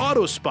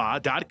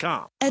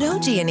cruisingautospa.com. At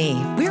OG&E,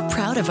 we're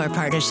proud of our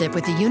partnership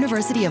with the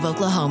University of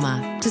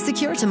Oklahoma. To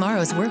secure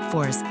tomorrow's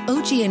workforce,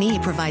 OG&E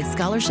provides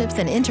scholarships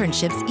and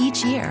internships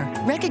each year,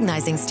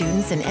 recognizing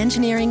students in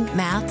engineering,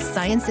 math,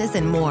 sciences,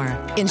 and more.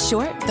 In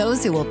short,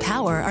 those who will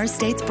power our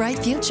state's bright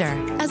future.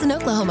 As an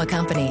Oklahoma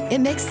company, it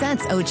makes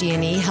sense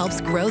OG&E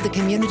helps grow the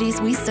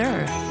communities we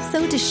serve.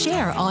 So to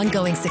share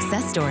ongoing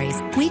success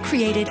stories, we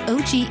created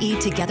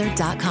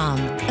OGEtogether.com,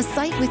 a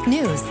site with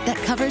news that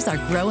covers our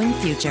growing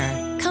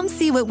future. Come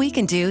see what we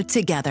can do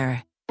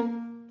together.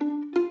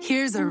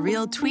 Here's a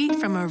real tweet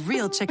from a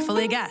real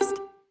Chick-fil-A guest.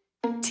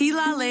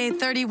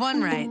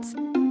 T-La-Lay31 writes,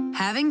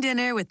 having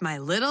dinner with my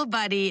little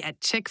buddy at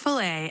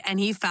Chick-fil-A and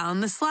he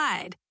found the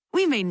slide.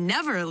 We may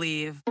never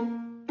leave.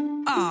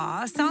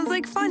 Aw, sounds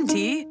like fun,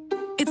 T.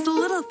 It's the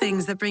little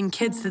things that bring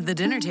kids to the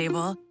dinner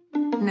table.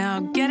 Now,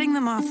 getting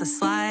them off the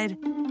slide,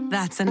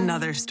 that's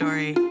another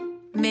story.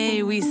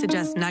 May we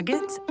suggest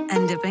nuggets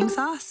and dipping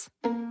sauce?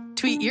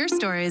 Tweet your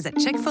stories at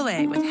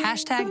Chick-fil-A with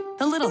hashtag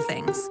the little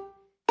things.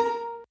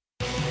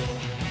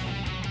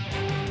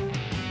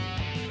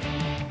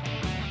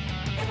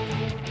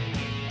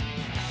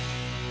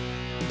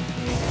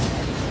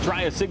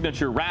 Try a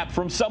signature wrap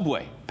from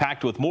Subway,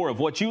 packed with more of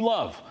what you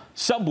love.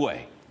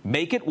 Subway,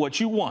 make it what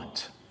you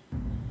want.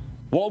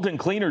 Walden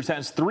Cleaners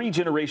has 3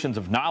 generations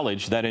of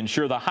knowledge that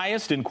ensure the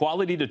highest in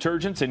quality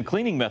detergents and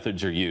cleaning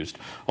methods are used,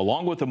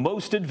 along with the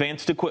most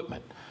advanced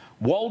equipment.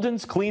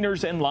 Walden's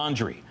Cleaners and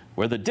Laundry,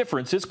 where the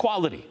difference is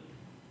quality.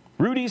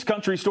 Rudy's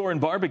Country Store and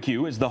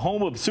Barbecue is the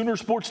home of Sooner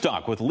Sports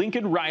Talk with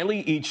Lincoln Riley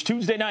each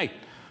Tuesday night.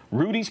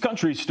 Rudy's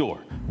Country Store,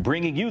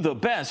 bringing you the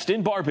best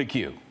in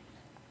barbecue.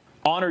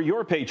 Honor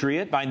your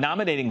Patriot by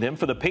nominating them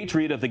for the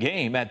Patriot of the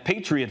Game at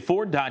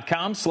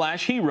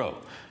patriotford.com/hero.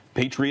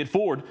 Patriot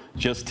Ford,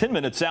 just 10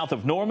 minutes south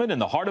of Norman in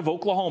the heart of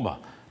Oklahoma.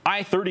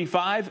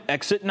 I-35,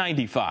 exit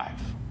 95.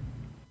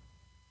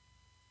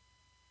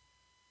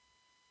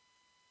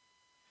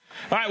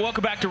 All right,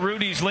 welcome back to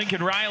Rudy's.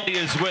 Lincoln Riley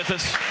is with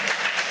us.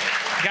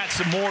 Got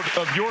some more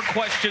of your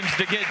questions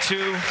to get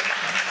to.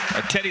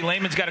 Teddy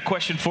Lehman's got a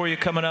question for you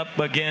coming up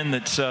again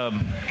that's,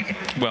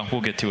 well, we'll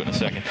get to it in a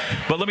second.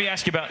 But let me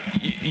ask you about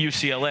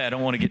UCLA. I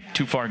don't want to get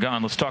too far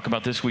gone. Let's talk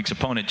about this week's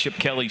opponent. Chip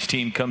Kelly's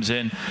team comes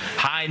in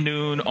high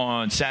noon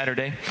on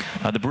Saturday.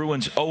 The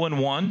Bruins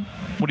 0-1.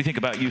 What do you think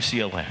about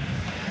UCLA?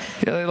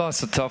 Yeah, they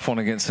lost a tough one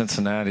against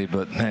Cincinnati,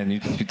 but, man, you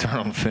turn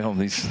on the film,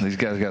 these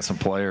guys got some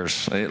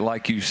players,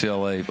 like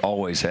UCLA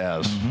always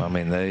has. I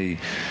mean, they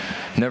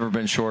never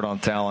been short on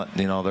talent.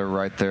 You know, they're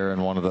right there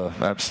in one of the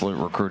absolute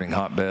recruiting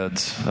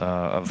hotbeds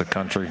of the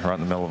country, right in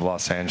the middle of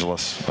Los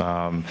Angeles.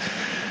 And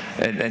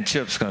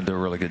Chip's going to do a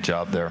really good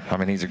job there. I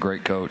mean, he's a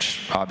great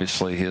coach.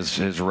 Obviously,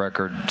 his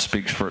record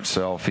speaks for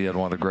itself. He had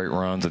one of the great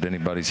runs that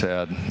anybody's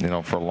had, you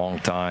know, for a long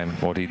time.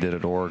 What he did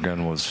at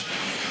Oregon was,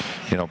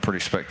 you know, pretty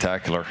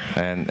spectacular.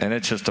 And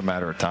it's just a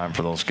matter of time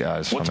for those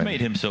guys. What's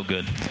made him so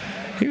good?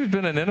 He's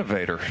been an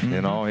innovator.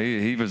 You know,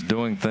 he was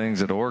doing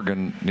things at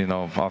Oregon, you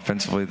know,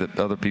 offensively that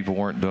other people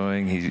weren't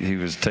doing. He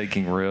was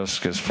taking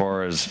risks as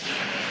far as,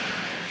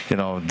 you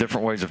know,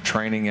 different ways of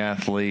training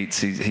athletes.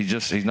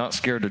 He's not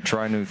scared to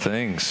try new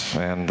things,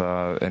 and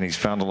he's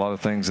found a lot of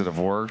things that have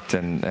worked.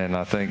 And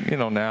I think, you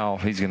know, now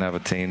he's going to have a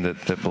team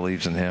that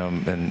believes in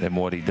him and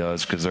what he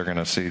does, because they're going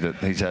to see that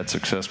he's had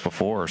success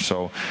before.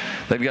 So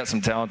they've got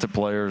some talented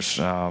players.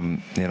 You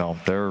know,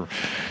 they're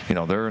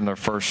in their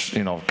first,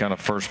 you know, kind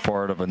of first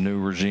part of a new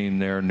regime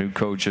there, new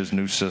coaches,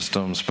 new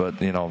systems.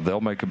 But, you know,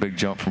 they'll make a big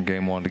jump from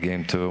game 1 to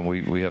game 2, and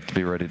we have to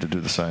be ready to do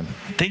the same.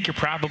 I think you're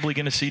probably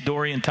going to see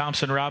Dorian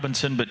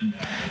Thompson-Robinson, but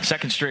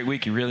second straight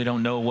week, you really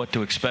don't know what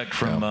to expect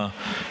from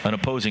an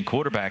opposing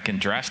quarterback, and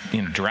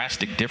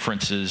drastic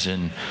differences.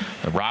 And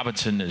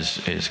Robinson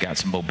has got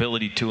some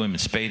mobility to him, and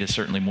Spade is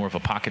certainly more of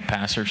a pocket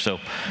passer, so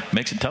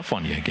makes it tough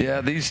on you again.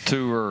 Yeah, these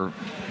two are,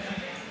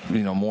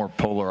 you know, more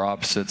polar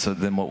opposites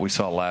than what we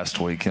saw last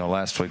week. You know,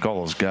 last week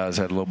all those guys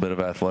had a little bit of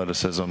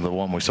athleticism. The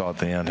one we saw at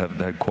the end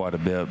had quite a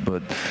bit,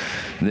 but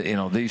you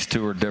know, these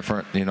two are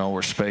different. You know,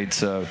 where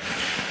Spade's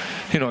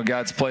you know, a guy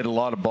that's played a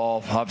lot of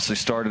ball. Obviously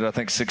started, I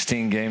think,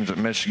 16 games at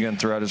Michigan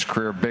throughout his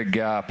career. Big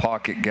guy,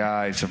 pocket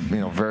guy. He's a, you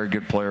know, very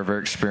good player,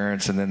 very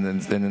experienced. And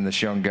then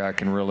this young guy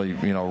can really,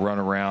 you know, run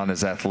around,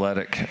 is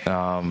athletic.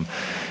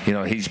 You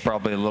know, he's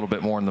probably a little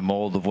bit more in the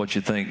mold of what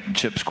you think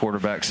Chip's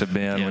quarterbacks have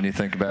been when you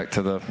think back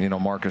to the, you know,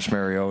 Marcus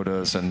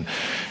Mariotas and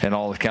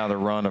all the kind of the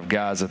run of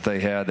guys that they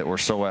had that were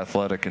so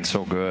athletic and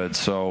so good.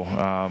 So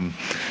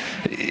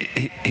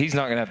he's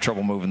not going to have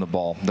trouble moving the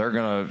ball. They're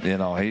going to, you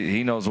know,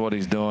 he knows what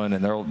he's doing,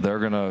 and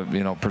they're going to,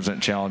 you know,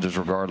 present challenges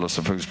regardless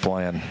of who's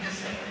playing.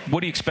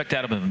 What do you expect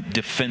out of him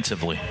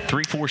defensively?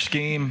 3-4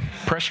 scheme,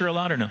 pressure a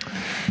lot or no?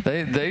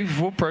 They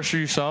will pressure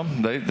you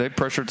some. They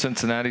pressured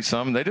Cincinnati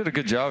some. They did a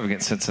good job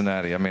against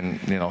Cincinnati. I mean,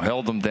 you know,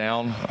 held them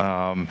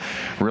down.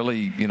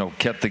 Really, you know,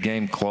 kept the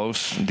game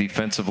close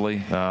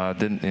defensively.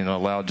 Didn't, you know,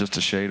 allow just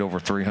a shade over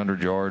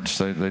 300 yards.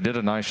 They did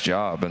a nice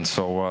job, and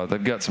so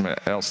they've got some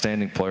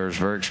outstanding players,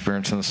 very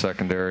experienced in the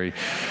secondary.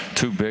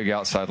 2 big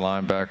outside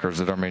linebackers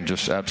that, I mean,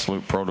 just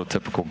absolute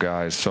prototypical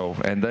guys. So,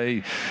 and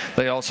they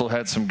also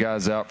had some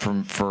guys out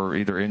for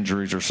either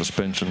injuries or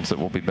suspensions that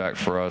will be back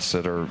for us,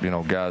 that are, you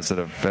know, guys that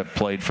have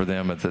played for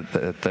them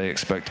that they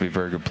expect to be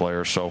very good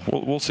players. So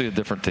we'll see a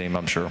different team,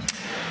 I'm sure.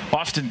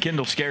 Austin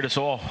Kendall scared us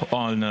all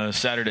on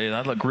Saturday.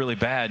 That looked really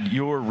bad.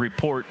 Your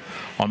report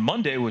on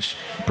Monday was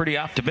pretty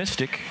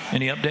optimistic.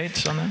 Any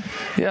updates on that?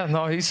 Yeah,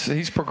 no,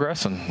 he's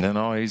progressing. You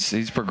know,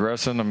 he's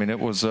progressing. I mean, it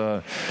was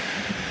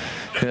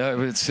yeah,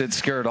 it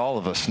scared all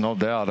of us, no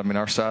doubt. I mean,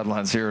 our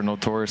sidelines here are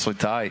notoriously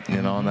tight,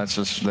 you know, and that's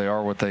just, they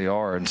are what they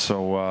are. And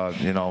so,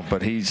 you know,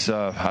 but he's,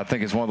 I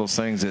think it's one of those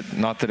things that,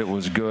 not that it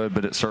was good,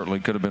 but it certainly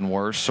could have been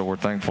worse. So we're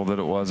thankful that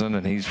it wasn't.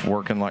 And he's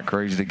working like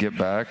crazy to get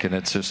back. And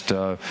it's just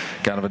kind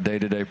of a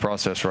day-to-day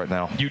process right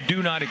now. You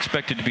do not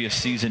expect it to be a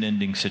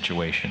season-ending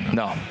situation?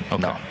 No.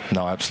 Okay.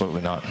 No,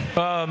 absolutely not.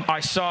 I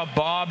saw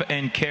Bob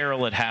and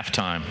Carol at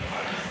halftime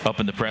up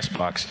in the press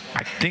box.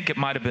 I think it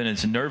might have been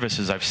as nervous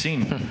as I've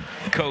seen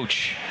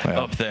Coach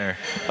up there.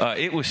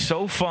 It was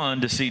so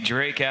fun to see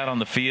Drake out on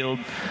the field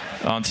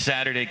on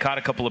Saturday. Caught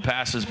a couple of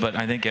passes, but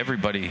I think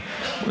everybody,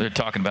 they're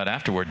talking about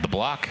afterward, the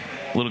block.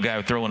 Little guy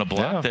throwing a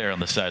block there on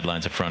the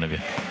sidelines in front of you.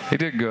 He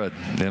did good.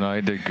 You know,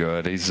 he did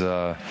good. He's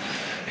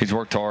he's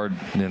worked hard.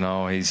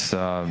 He's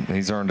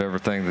earned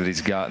everything that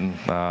he's gotten.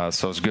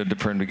 So it's good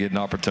for him to get an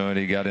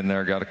opportunity. He got in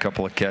there, got a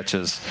couple of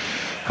catches.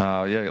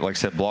 Like I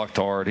said, blocked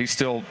hard. He's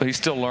still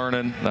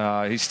learning.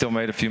 He's still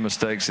made a few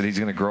mistakes that he's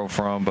going to grow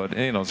from. But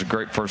it's a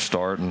great first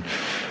start, and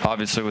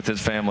obviously with his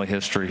family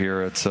history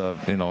here, it's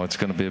going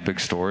to be a big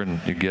story,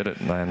 and you get it.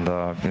 And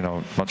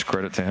much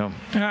credit to him.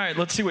 All right,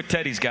 let's see what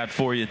Teddy's got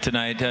for you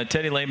tonight.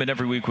 Teddy Lehman.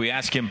 Every week we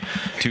ask him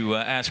to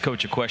ask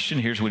Coach a question.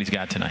 Here's what he's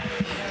got tonight.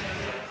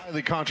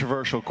 Highly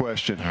controversial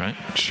question. All right.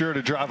 Sure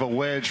to drive a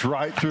wedge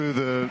right through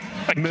the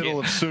middle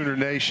of Sooner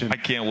Nation. I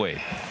can't wait.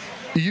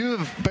 You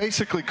have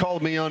basically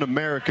called me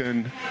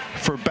un-American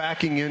for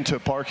backing into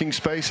parking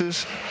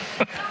spaces.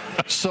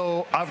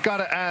 So I've got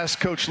to ask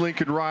Coach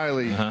Lincoln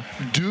Riley,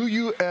 do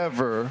you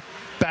ever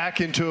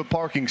back into a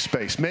parking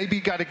space? Maybe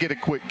you got to get a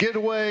quick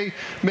getaway.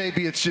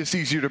 Maybe it's just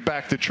easier to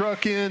back the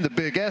truck in, the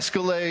big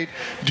Escalade.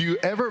 Do you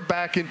ever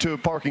back into a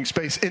parking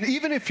space? And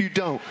even if you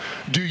don't,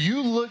 do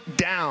you look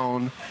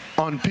down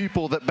on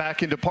people that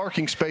back into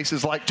parking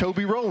spaces like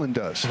Toby Rowland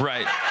does?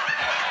 Right.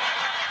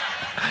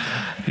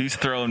 He's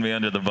throwing me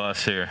under the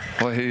bus here.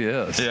 Well, he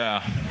is.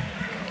 Yeah.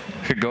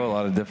 Could go a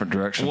lot of different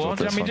directions. Well, with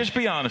this one. just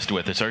be honest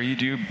with us. Are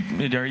you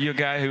a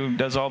guy who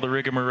does all the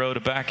rigmarole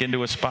to back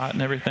into a spot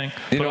and everything?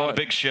 Put on a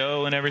big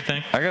show and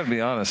everything? I got to be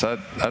honest.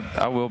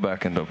 I will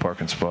back into a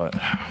parking spot.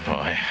 Oh,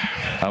 boy.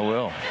 I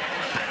will.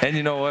 And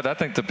you know what? I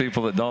think the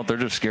people that don't, they're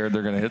just scared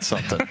they're going to hit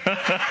something. Might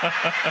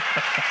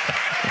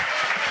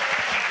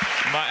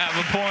have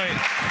a point.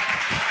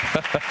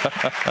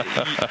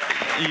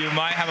 You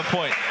might have a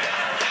point.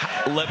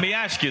 Let me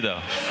ask you,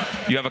 though.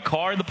 You have a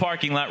car in the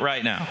parking lot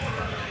right now.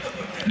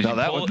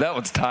 That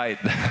one's tight.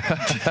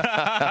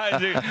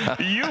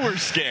 You were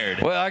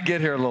scared. Well, I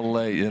get here a little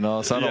late,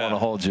 so I don't want to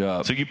hold you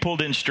up. So you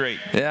pulled in straight.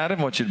 Yeah, I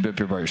didn't want you to be up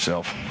here by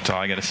yourself. That's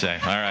all I got to say.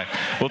 All right.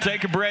 We'll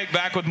take a break.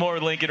 Back with more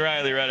with Lincoln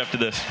Riley right after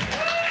this.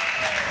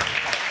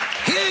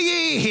 Hear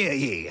ye, hear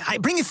ye. I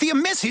bringeth thee a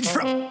message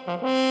from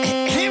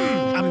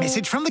a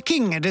message from the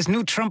king and his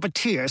new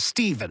trumpeter,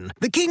 Stephen.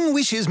 The king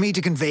wishes me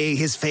to convey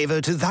his favor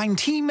to thine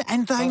team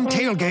and thine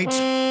tailgate.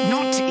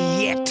 Not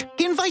yet.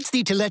 He invites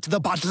thee to let the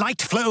Bud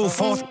Light flow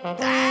forth.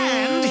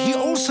 And he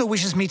also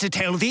wishes me to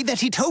tell thee that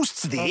he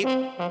toasts thee.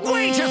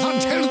 Waiteth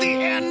until the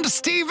end,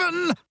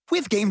 Stephen!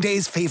 With Game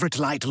Day's favorite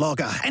light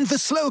lager and the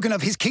slogan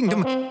of his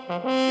kingdom.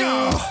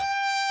 Oh,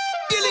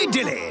 dilly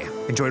dilly.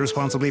 Enjoy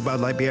responsibly. Bud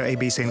Light Beer,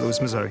 AB, St. Louis,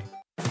 Missouri.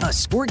 A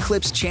Sport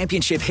Clips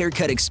Championship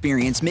haircut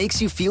experience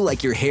makes you feel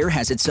like your hair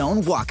has its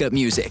own walk-up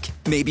music.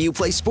 Maybe you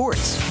play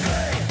sports.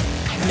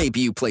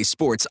 Maybe you play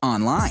sports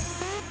online.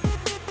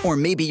 Or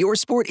maybe your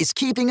sport is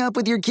keeping up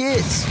with your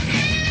kids.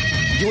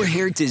 Your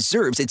hair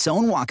deserves its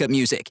own walk-up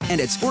music.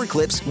 And at Sport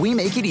Clips, we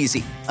make it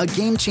easy. A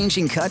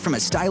game-changing cut from a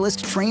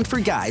stylist trained for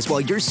guys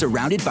while you're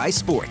surrounded by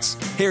sports.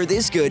 Hair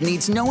this good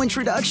needs no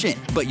introduction,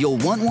 but you'll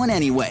want one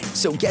anyway.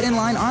 So get in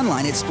line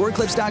online at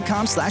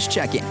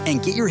sportclips.com/check-in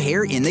and get your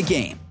hair in the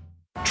game.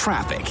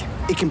 Traffic.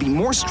 It can be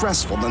more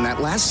stressful than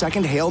that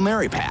last-second Hail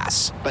Mary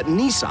pass. But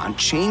Nissan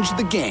changed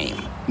the game.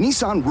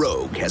 Nissan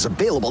Rogue has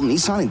available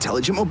Nissan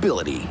Intelligent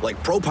Mobility,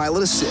 like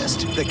ProPilot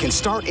Assist, that can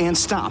start and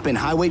stop in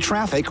highway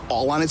traffic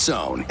all on its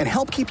own and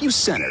help keep you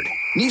centered.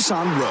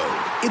 Nissan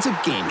Rogue. It's a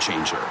game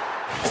changer.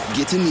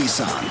 Get to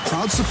Nissan,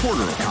 proud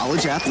supporter of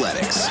college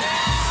athletics.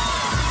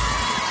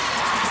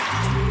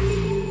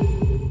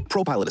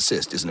 ProPilot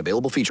Assist is an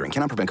available feature and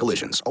cannot prevent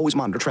collisions. Always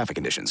monitor traffic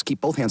conditions.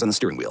 Keep both hands on the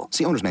steering wheel.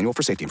 See owner's manual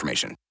for safety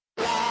information.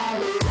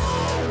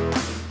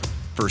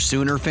 For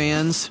Sooner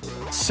fans,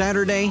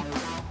 Saturday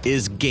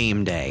is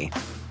game day.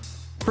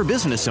 For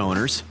business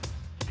owners,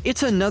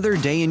 it's another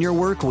day in your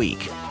work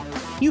week.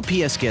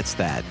 UPS gets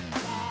that.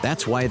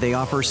 That's why they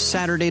offer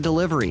Saturday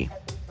delivery.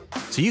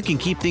 So you can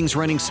keep things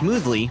running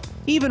smoothly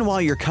even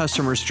while your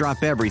customers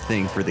drop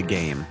everything for the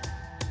game.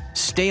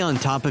 Stay on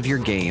top of your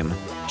game.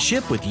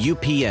 Ship with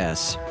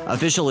UPS,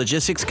 official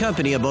logistics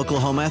company of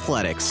Oklahoma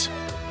Athletics.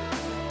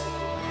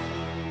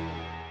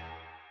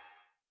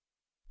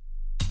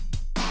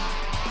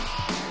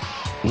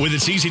 With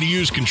its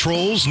easy-to-use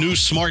controls, new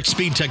smart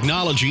speed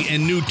technology,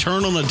 and new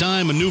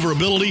turn-on-a-dime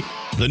maneuverability,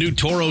 the new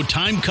Toro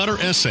Time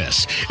Cutter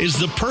SS is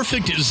the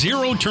perfect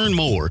zero-turn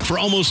mower for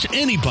almost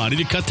anybody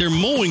to cut their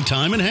mowing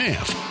time in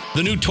half.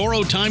 The new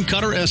Toro Time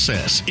Cutter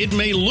SS. It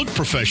may look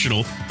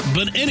professional,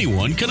 but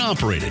anyone can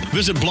operate it.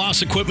 Visit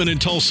Bloss Equipment in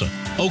Tulsa,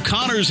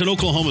 O'Connor's in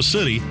Oklahoma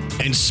City,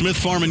 and Smith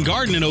Farm and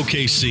Garden in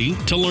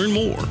OKC to learn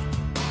more.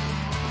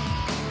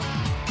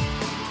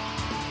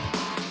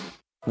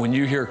 When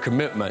you hear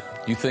commitment,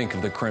 you think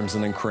of the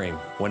Crimson and Cream.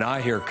 When I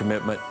hear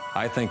commitment,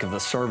 I think of the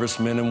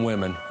servicemen and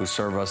women who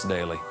serve us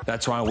daily.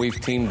 That's why we've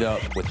teamed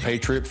up with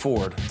Patriot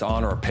Ford to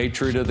honor a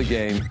Patriot of the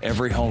Game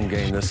every home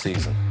game this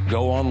season.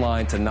 Go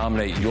online to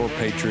nominate your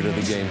Patriot of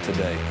the Game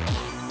today.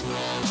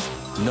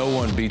 No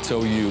one beats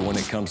OU when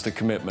it comes to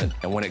commitment,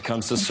 and when it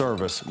comes to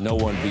service, no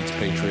one beats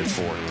Patriot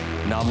Ford.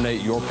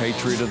 Nominate your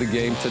Patriot of the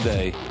Game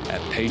today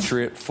at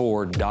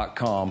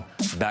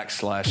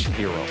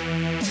patriotford.com/hero.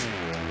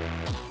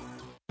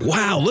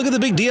 Wow, look at the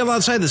big deal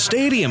outside the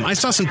stadium. I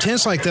saw some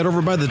tents like that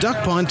over by the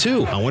duck pond,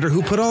 too. I wonder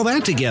who put all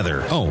that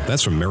together. Oh,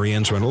 that's from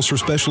Marianne's Rentals for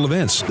special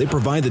events. They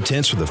provide the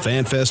tents for the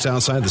Fan Fest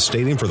outside the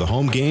stadium for the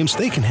home games.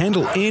 They can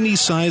handle any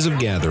size of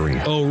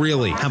gathering. Oh,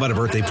 really? How about a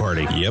birthday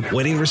party? Yep.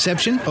 Wedding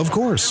reception? Of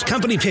course.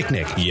 Company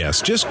picnic?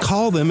 Yes. Just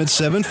call them at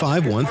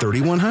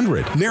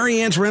 751-3100.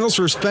 Marianne's Rentals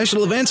for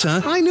special events,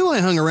 huh? I knew I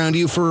hung around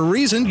you for a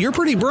reason. You're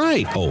pretty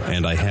bright. Oh,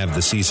 and I have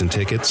the season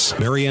tickets.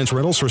 Marianne's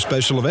Rentals for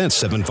special events,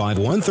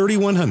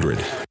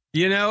 751-3100.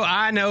 You know,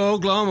 I know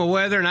Oklahoma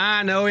weather, and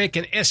I know it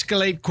can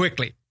escalate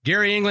quickly.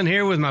 Gary England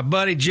here with my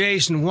buddy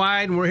Jason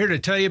White, and we're here to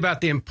tell you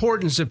about the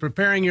importance of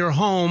preparing your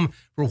home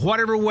for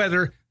whatever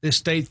weather this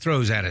state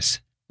throws at us.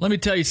 Let me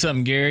tell you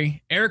something,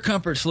 Gary. Air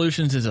Comfort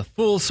Solutions is a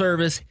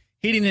full-service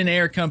heating and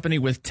air company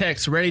with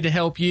techs ready to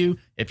help you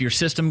if your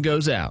system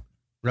goes out.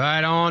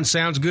 Right on.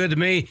 Sounds good to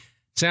me.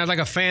 Sounds like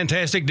a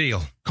fantastic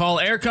deal. Call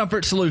Air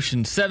Comfort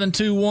Solutions,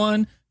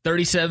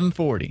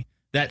 721-3740.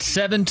 That's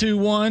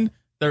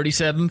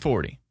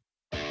 721-3740.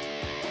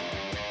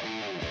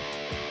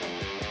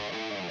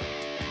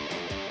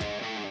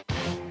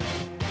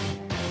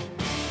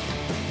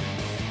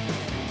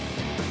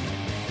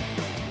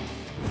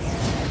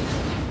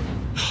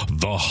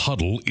 The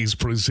Huddle is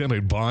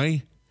presented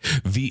by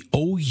the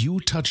OU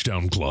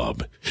Touchdown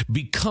Club.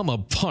 Become a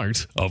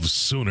part of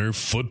Sooner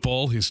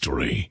football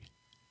history.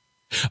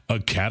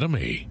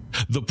 Academy,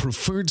 the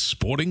preferred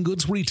sporting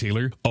goods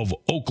retailer of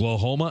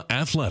Oklahoma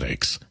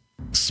athletics.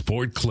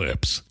 Sport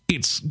Clips,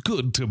 it's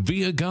good to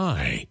be a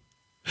guy.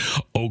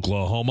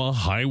 Oklahoma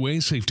Highway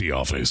Safety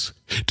Office.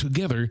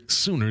 Together,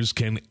 Sooners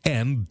can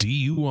end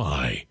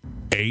DUI.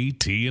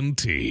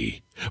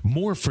 AT&T.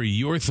 More for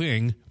your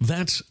thing,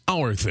 that's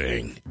our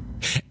thing.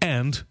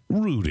 And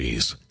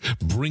Rudy's,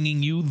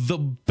 bringing you the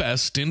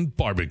best in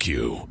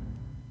barbecue.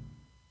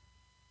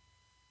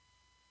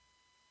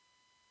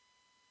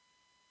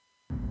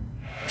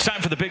 It's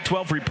time for the Big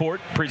 12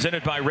 report,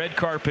 presented by Red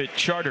Carpet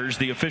Charters,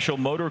 the official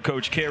motor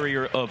coach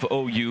carrier of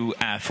OU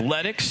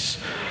Athletics.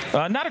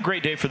 Not a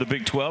great day for the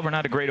Big 12, or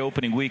not a great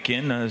opening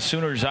weekend.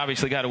 Sooners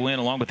obviously got to win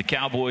along with the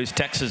Cowboys.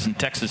 Texas and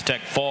Texas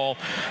Tech fall.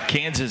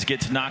 Kansas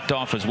gets knocked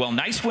off as well.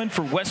 Nice win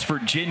for West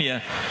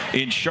Virginia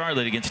in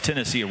Charlotte against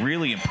Tennessee. A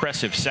really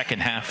impressive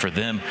second half for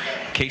them.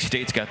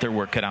 K-State's got their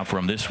work cut out for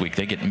them this week.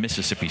 They get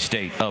Mississippi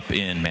State up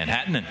in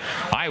Manhattan, and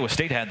Iowa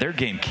State had their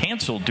game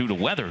canceled due to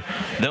weather.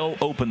 They'll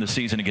open the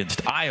season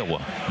against Iowa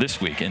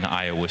this week in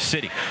Iowa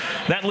City.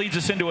 That leads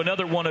us into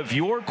another one of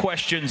your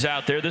questions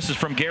out there. This is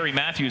from Gary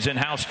Matthews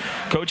in-house.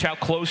 Coach, how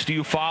close do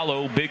you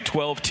follow Big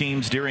 12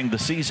 teams during the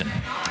season?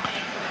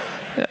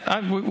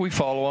 We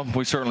follow them.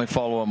 We certainly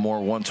follow them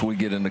more once we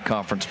get into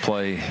conference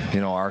play,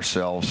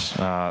 ourselves.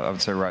 I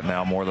would say right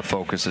now more of the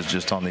focus is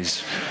just on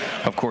these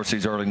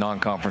early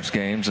non-conference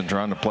games and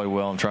trying to play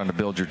well and trying to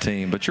build your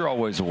team. But you're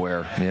always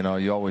aware.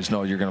 You always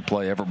know you're going to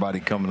play everybody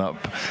coming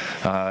up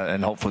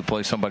and hopefully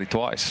play somebody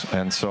twice.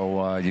 And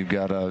so you've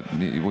got to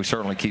 – we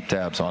certainly keep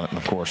tabs on it,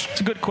 of course.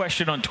 It's a good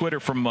question on Twitter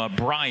from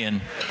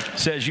Brian.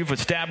 Says, you've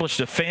established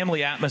a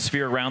family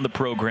atmosphere around the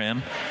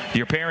program. Do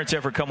your parents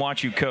ever come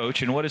watch you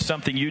coach? And what is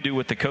something you do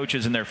with the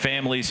coaches and their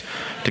families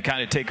to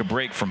kind of take a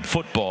break from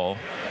football?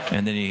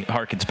 And then he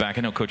harkens back.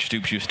 I know Coach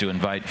Stoops used to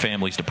invite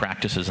families to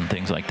practices and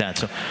things like that.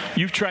 So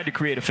you've tried to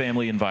create a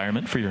family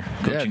environment for your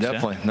coaching staff? Yeah,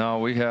 definitely. Staff? No,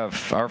 we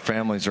have our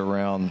families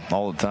around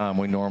all the time.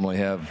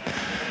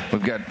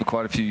 We've got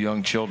quite a few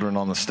young children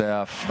on the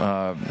staff,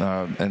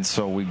 and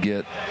so we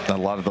get a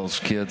lot of those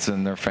kids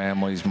and their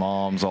families,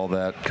 moms, all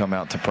that, come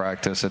out to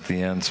practice at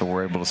the end, so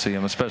we're able to see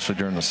them, especially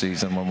during the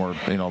season when we're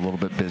a little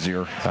bit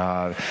busier.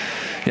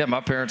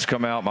 My parents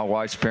come out. My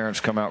wife's parents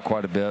come out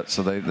quite a bit,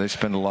 so they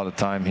spend a lot of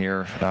time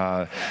here.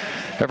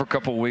 Every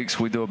couple of weeks,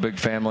 we do a big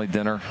family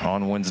dinner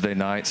on Wednesday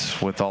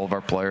nights with all of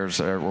our players,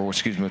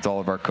 with all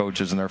of our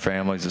coaches and their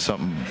families. It's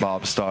something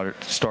Bob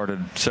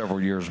started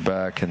several years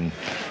back, and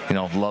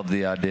loved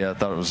the idea. I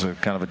thought it was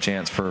kind of a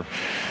chance for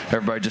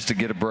everybody just to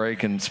get a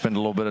break and spend a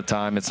little bit of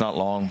time. It's not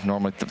long,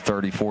 normally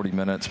 30, 40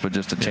 minutes, but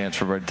just a chance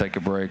for everybody to take a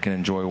break and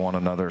enjoy one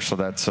another. So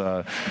that's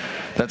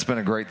been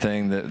a great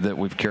thing that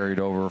we've carried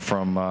over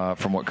from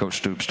what Coach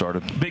Stoops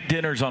started. Big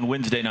dinners on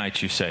Wednesday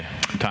nights, you say,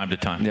 from time to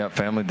time. Yeah,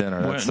 family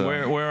dinner.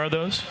 Where are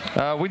those?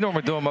 We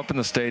normally do them up in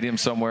the stadium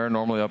somewhere,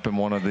 normally up in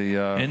one of the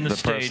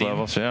press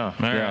levels. Yeah.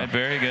 All right,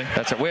 very good.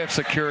 That's it. We have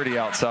security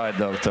outside,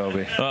 though,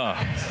 Toby. Oh, all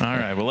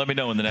right. Well, let me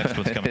know when the next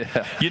one's coming.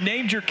 Yeah. You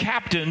named your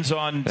captains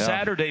on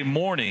Saturday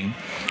morning.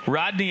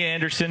 Rodney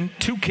Anderson,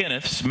 two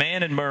Kenneths,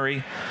 Man and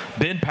Murray,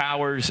 Ben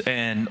Powers,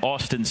 and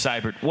Austin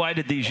Seibert. Why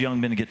did these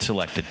young men get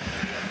selected?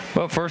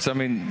 Well, first, the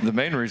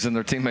main reason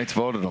their teammates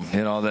voted them,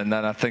 and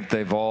then I think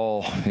they've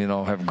all,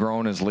 have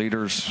grown as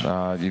leaders.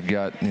 You've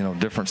got,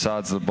 different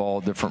sides of the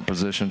ball, different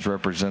positions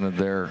represented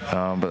there.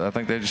 But I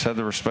think they just had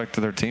the respect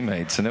to their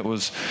teammates. And it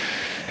was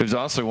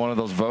honestly one of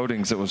those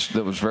votings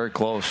that was very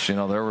close.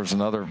 There was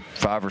another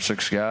 5 or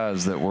 6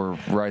 guys that were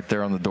right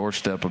there on the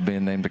doorstep of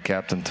being named a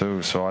captain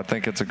too. So I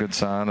think it's a good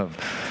sign of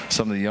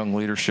some of the young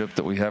leadership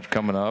that we have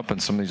coming up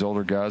and some of these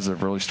older guys that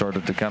have really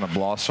started to kind of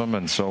blossom.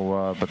 And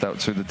so, but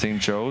that's who the team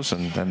chose,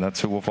 and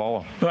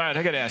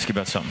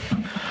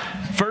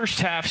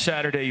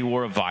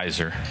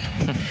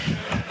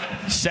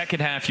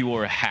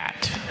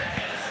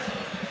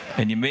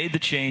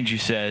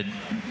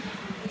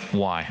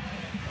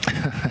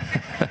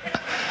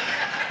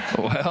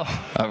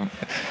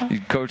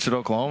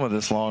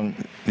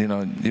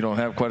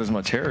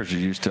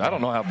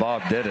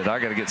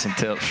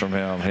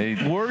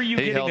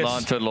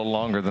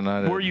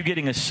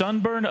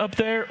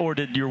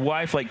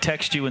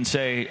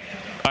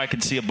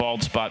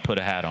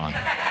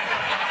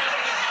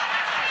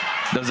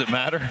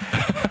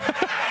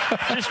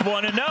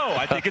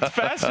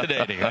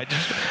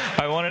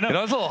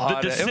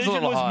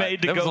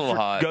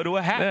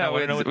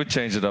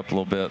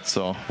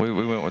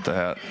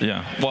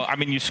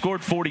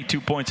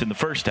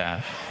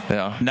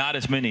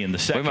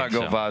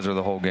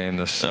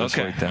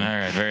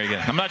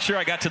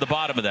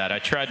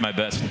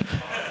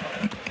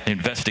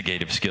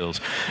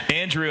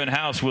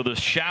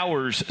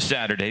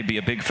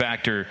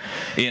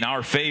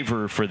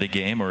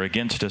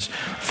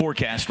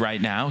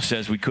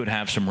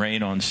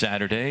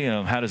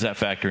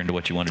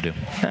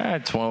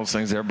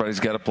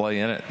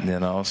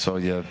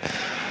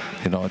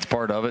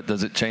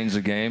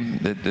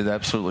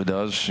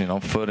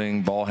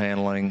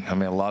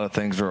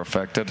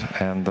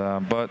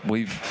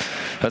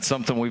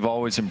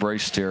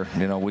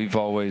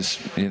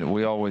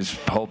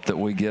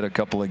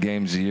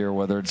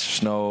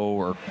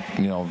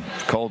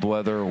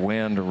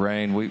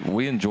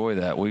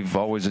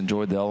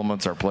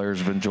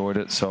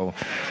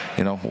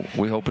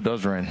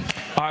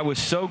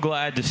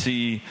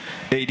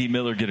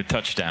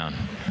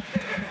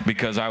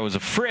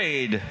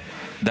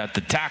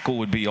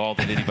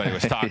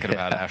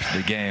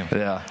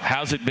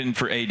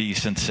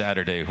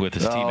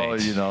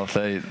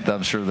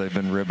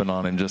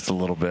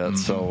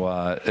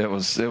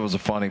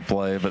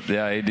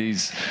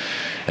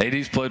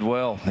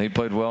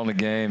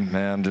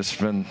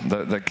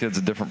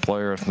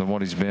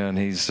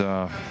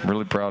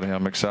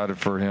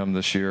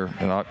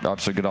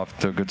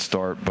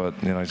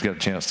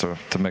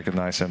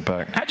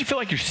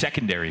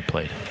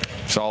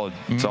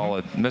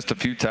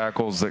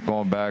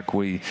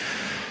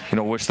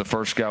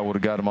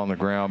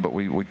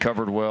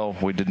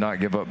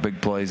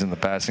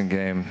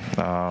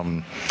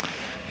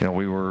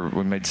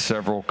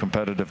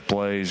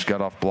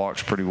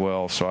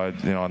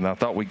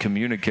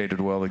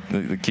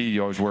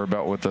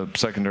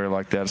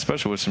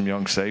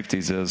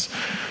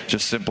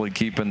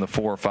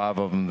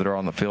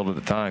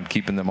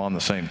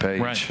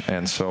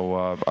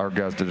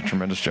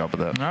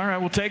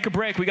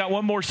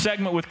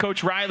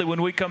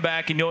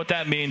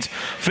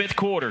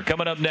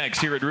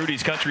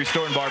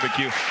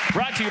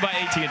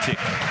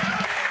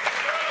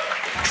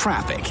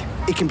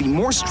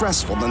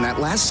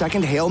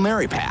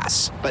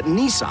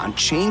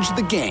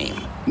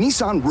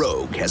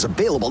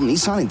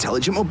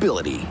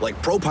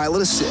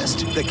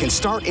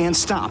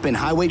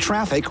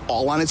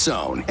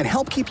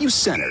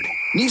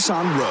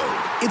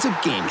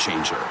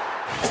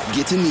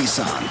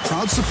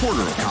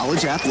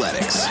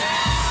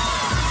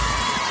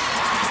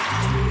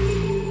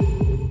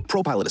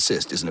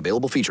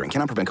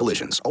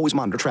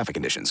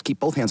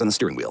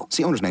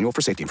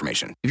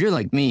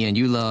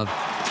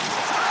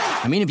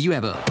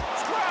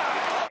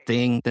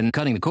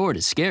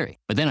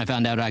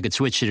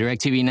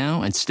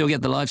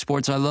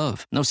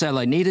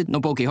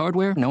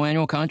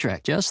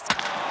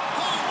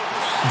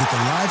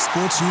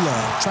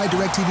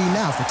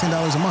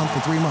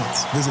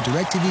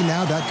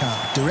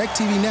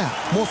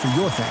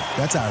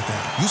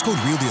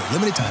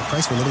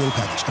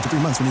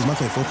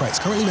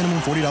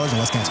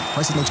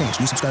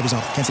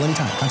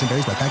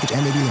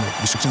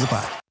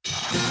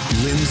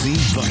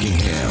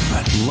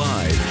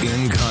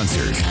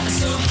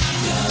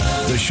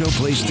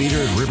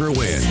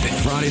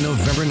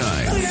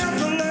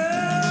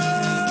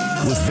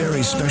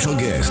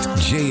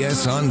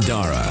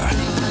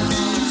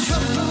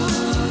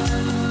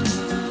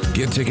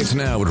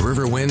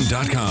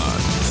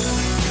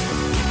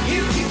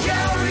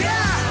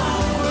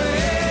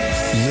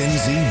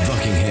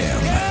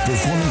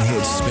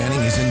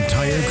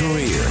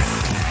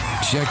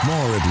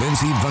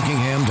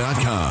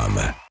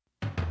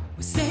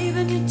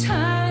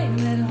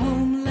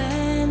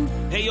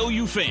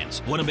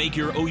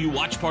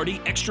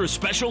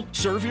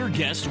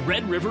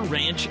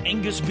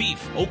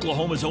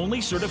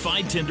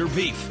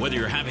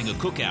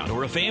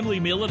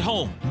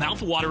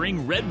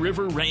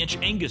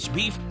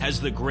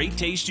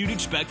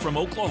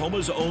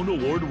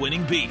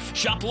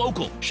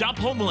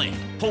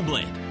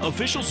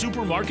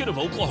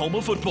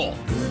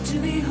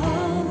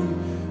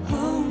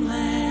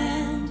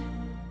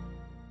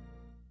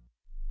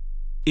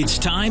It's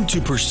time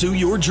to pursue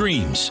your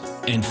dreams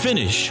and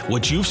finish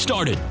what you've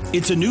started.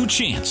 It's a new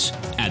chance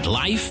at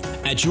life,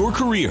 at your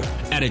career,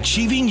 at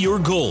achieving your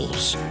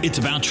goals. It's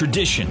about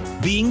tradition,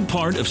 being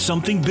part of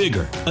something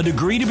bigger, a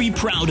degree to be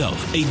proud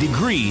of, a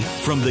degree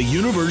from the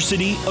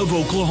University of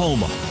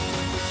Oklahoma.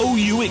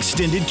 OU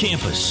Extended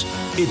Campus.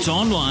 It's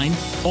online,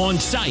 on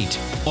site,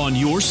 on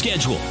your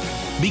schedule.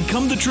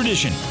 Become the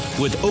tradition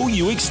with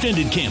OU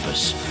Extended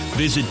Campus.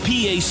 Visit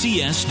pacs.ou.edu.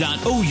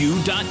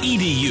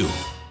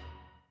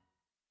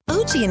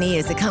 OG&E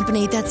is a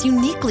company that's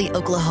uniquely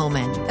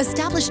Oklahoman.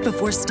 Established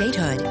before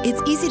statehood,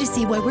 it's easy to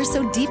see why we're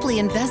so deeply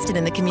invested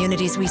in the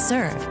communities we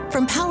serve.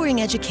 From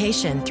powering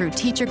education through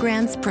teacher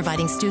grants,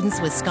 providing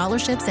students with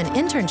scholarships and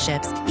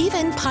internships,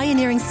 even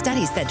pioneering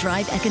studies that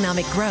drive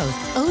economic growth,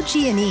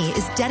 OG&E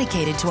is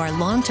dedicated to our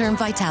long-term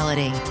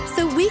vitality.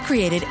 So we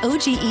created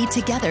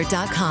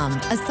OGEtogether.com,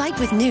 a site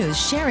with news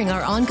sharing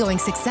our ongoing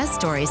success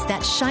stories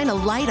that shine a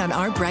light on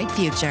our bright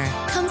future.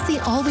 Come see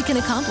all we can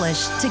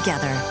accomplish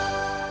together.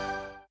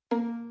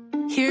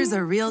 Here's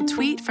a real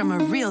tweet from a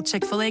real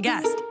Chick-fil-A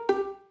guest.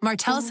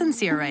 Martell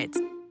Sincere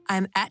writes,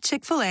 I'm at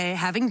Chick-fil-A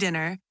having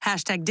dinner,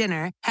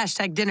 dinner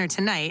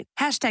tonight,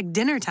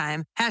 dinner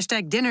time,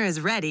 dinner is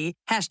ready,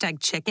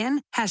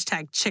 chicken,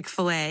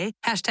 Chick-fil-A,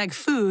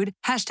 food,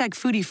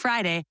 Foodie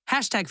Friday,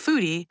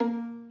 foodie.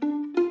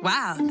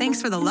 Wow,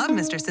 thanks for the love,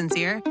 Mr.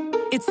 Sincere.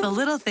 It's the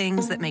little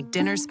things that make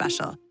dinner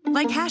special,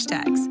 like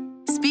hashtags.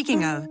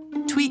 Speaking of,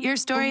 tweet your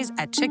stories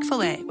at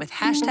Chick-fil-A with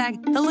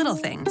 #the little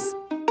things.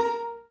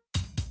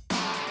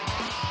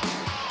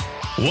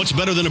 What's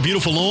better than a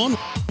beautiful lawn?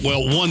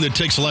 Well, one that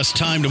takes less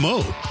time to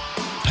mow.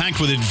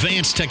 Packed with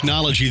advanced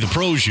technology the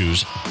pros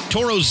use,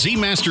 Toro's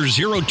Z-Master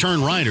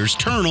zero-turn riders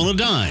turn on a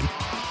dime,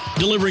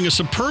 delivering a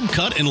superb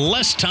cut in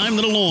less time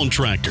than a lawn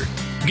tractor.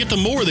 Get the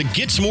mower that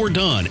gets more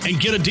done and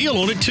get a deal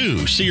on it,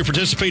 too. See your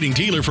participating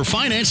dealer for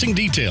financing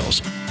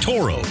details.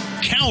 Toro,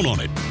 count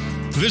on it.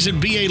 Visit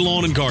BA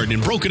Lawn and Garden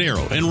in Broken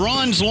Arrow and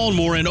Ron's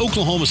Lawnmower in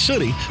Oklahoma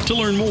City to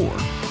learn more.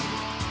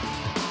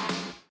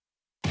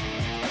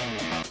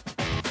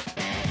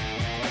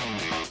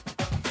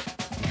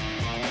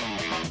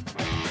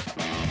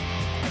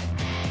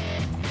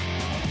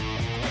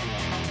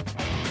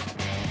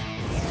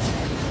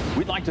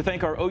 We'd like to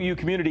thank our OU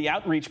community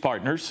outreach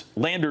partners,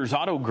 Landers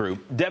Auto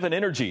Group, Devon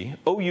Energy,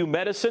 OU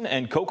Medicine,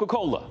 and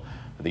Coca-Cola.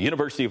 The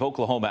University of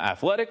Oklahoma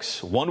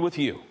Athletics, one with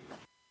you.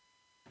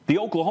 The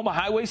Oklahoma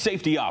Highway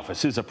Safety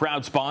Office is a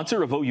proud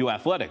sponsor of OU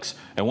Athletics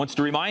and wants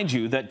to remind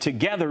you that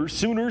together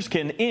Sooners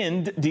can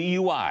end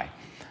DUI.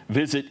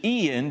 Visit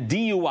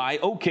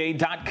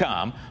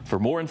enduiok.com for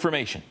more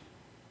information.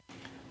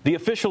 The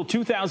official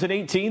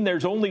 2018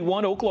 There's Only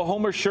One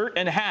Oklahoma shirt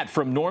and hat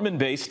from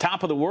Norman-based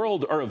Top of the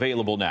World are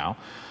available now.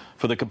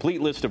 For the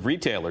complete list of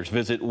retailers,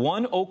 visit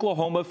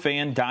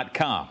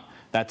oneoklahomafan.com.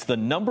 That's the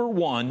number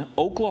one,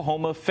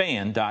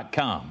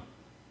 oklahomafan.com.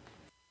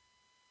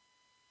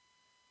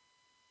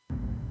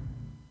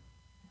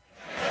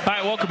 All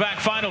right, welcome back.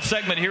 Final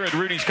segment here at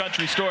Rudy's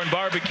Country Store and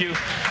Barbecue.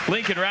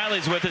 Lincoln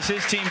Riley's with us.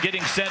 His team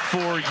getting set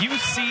for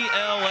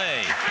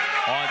UCLA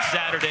on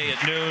Saturday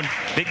at noon.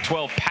 Big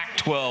 12,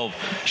 Pac-12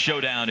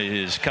 showdown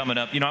is coming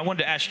up. You know, I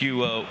wanted to ask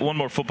you one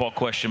more football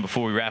question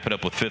before we wrap it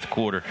up with fifth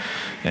quarter.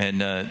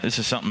 And this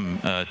is something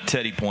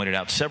Teddy pointed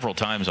out several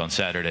times on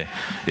Saturday,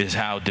 is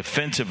how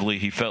defensively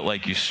he felt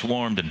like you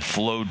swarmed and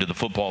flowed to the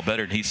football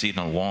better than he's seen in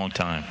a long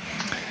time.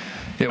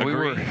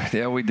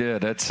 Yeah, we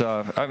did. It's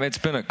it's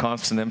been a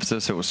constant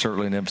emphasis. It was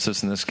certainly an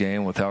emphasis in this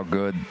game with how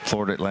good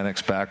Florida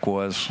Atlantic's back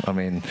was. I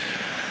mean,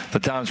 the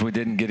times we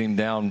didn't get him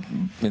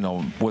down,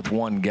 with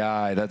one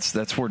guy,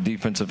 that's where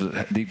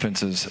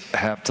defenses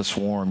have to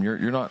swarm.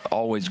 You're not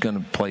always going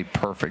to play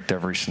perfect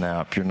every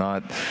snap. You're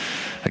not.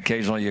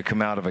 Occasionally you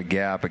come out of a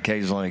gap.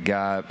 Occasionally a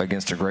guy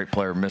against a great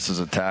player misses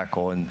a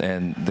tackle,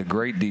 and the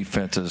great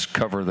defenses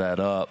cover that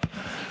up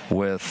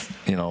with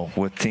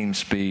team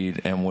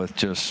speed and with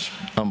just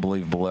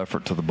unbelievable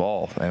effort to the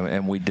ball.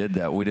 And we did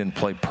that. We didn't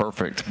play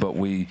perfect, but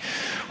we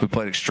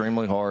played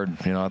extremely hard.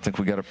 I think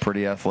we got a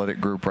pretty athletic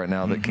group right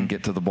now that can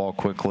get to the ball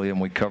quickly, and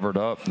we covered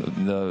up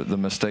the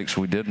mistakes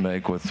we did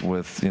make with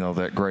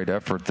that great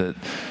effort that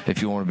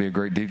if you want to be a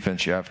great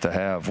defense, you have to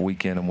have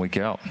week in and week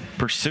out.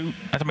 Pursuit.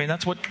 I mean,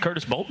 that's what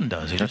Curtis Bolton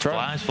does. He just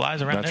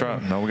flies around. That's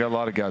right. No, we got a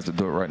lot of guys that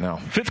do it right now.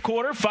 Fifth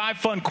quarter, 5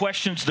 fun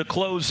questions to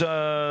close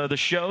the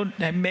show.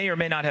 They may or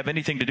may not have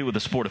anything to do with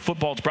the sport of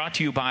football. It's brought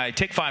to you by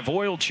Take 5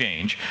 Oil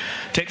Change.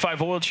 Take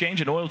 5 Oil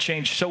Change, an oil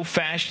change so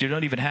fast you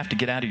don't even have to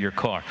get out of your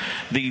car.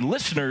 The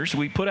listeners,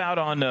 we put out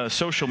on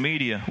social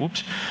media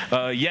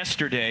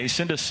yesterday,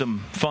 send us some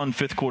fun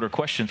fifth quarter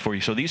questions for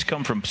you. So these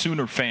come from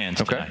Sooner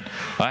fans tonight.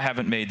 I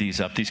haven't made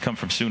these up. These come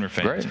from Sooner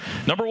fans.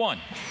 Great. Number one,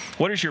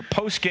 what is your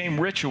post-game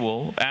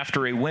ritual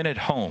after a win at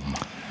home?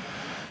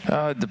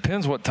 It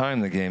depends what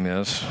time the game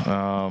is.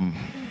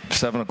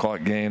 7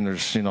 o'clock game,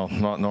 there's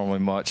not normally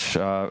much.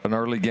 An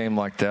early game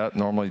like that,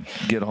 normally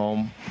get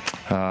home,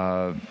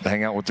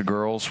 hang out with the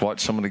girls,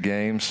 watch some of the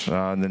games,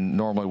 and then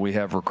normally we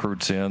have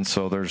recruits in.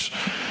 So there's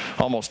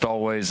almost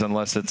always,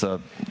 unless it's a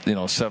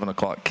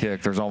 7:00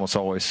 kick, there's almost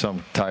always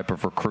some type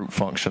of recruit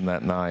function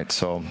that night.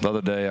 So the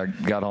other day I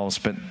got home,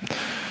 spent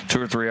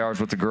 2 or 3 hours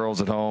with the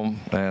girls at home,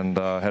 and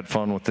had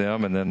fun with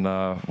them, and then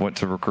went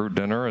to recruit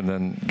dinner, and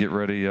then get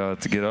ready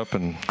to get up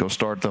and go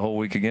start the whole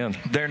week again.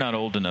 They're not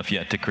old enough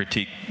yet to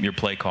critique your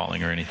play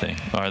calling or anything,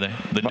 are they?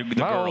 The my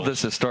girls.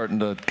 oldest is starting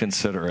to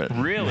consider it.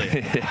 Really?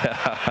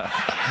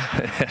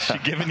 Yeah. She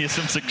giving you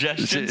some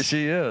suggestions?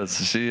 She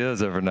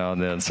is every now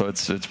and then, so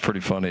it's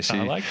pretty funny.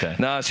 I like that.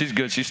 Nah, she's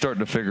good. She's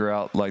starting to figure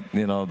out, like,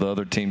 the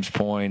other team's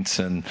points,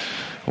 and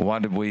why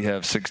did we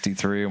have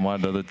 63 and why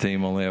did the other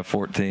team only have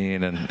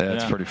 14, and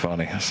it's pretty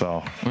funny.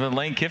 So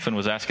Lane Kiffin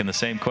was asking the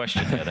same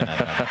question the other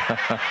night.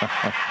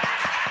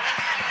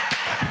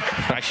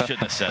 I shouldn't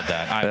have said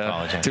that. I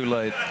apologize. Too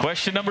late.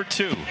 Question number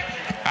 2.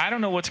 I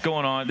don't know what's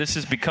going on. This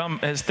has become,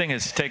 this thing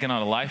has taken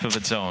on a life of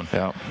its own.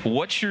 Yeah.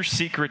 What's your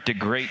secret to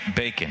great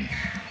bacon?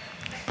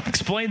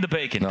 Explain the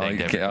bacon thing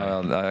to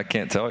everybody. I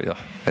can't tell you.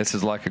 This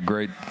is like a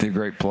great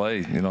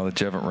play,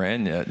 that you haven't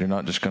ran yet. You're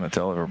not just going to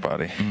tell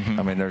everybody. Mm-hmm.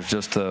 I mean, there's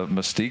just a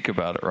mystique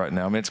about it right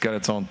now. I mean, it's got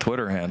its own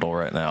Twitter handle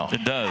right now.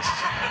 It does.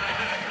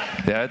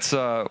 Yeah, it's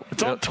all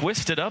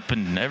twisted up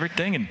and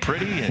everything and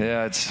pretty.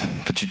 Yeah,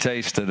 but you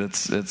taste it.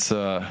 It's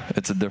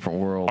a different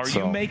world. Are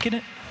you making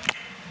it?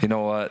 You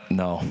know what?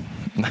 No.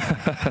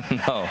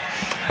 No,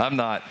 I'm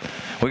not.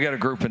 We got a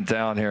group in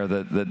town here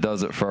that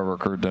does it for our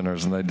recruit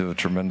dinners, and they do a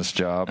tremendous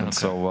job. Okay. And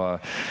so,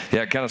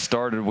 it kind of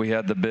started. We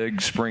had the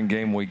big spring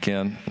game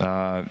weekend. We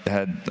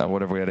had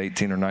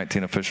 18 or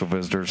 19 official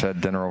visitors,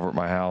 had dinner over at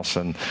my house,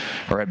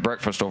 or had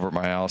breakfast over at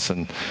my house,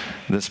 and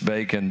this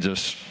bacon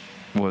just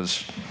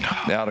was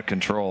out of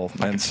control.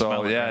 And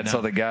so so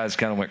the guys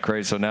kind of went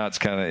crazy. So now it's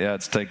kind of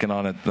it's taken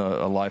on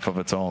a life of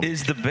its own.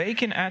 Is the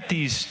bacon at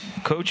these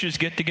coaches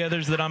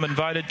get-togethers that I'm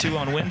invited to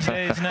on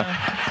Wednesdays now?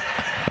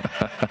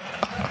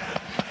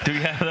 Do we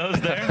have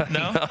those there?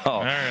 No. No.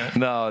 All right.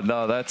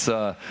 No. That's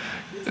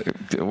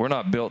we're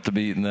not built to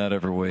be eating that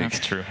every week.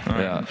 That's true. All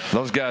right.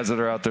 Those guys that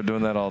are out there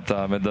doing that all the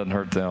time, it doesn't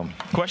hurt them.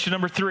 Question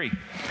number 3: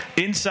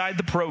 inside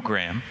the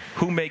program,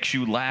 who makes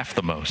you laugh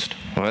the most?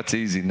 Well, that's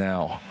easy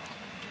now.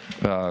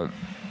 Our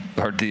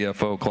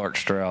DFO, Clark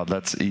Stroud,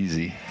 that's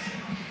easy.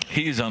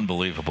 He's an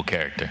unbelievable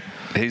character.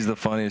 He's the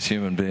funniest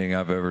human being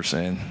I've ever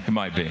seen. He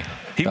might be.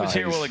 He was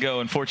here a while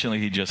ago. Unfortunately,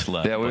 he just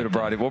left. Yeah,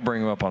 we'll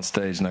bring him up on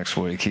stage next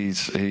week. He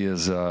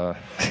is.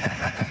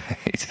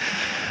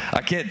 I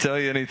can't tell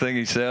you anything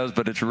he says,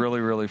 but it's really,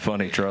 really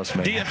funny. Trust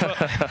me.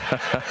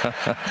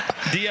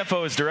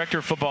 DFO is Director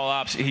of Football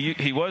Ops.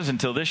 He was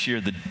until this year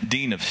the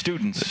Dean of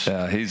Students.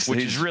 Yeah, which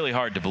is really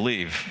hard to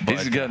believe.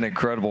 He's got an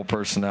incredible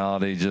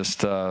personality.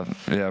 Just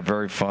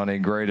very funny.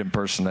 Great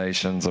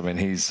impersonations. I mean,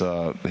 he's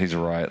a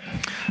riot.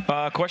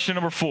 Question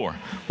number 4: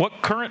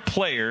 what current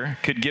player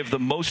could give the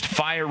most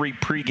fiery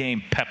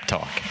pregame pep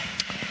talk?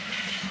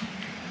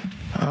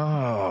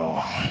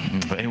 Oh,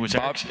 it was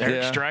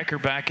Eric Stryker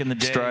back in the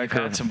day.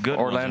 Stryker, had some good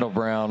Orlando ones.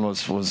 Brown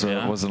was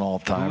an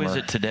all-timer. Who is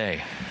it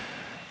today?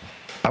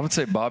 I would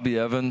say Bobby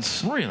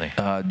Evans. Really?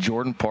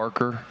 Jordan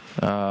Parker.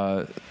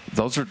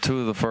 Those are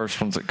 2 of the first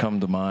ones that come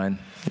to mind.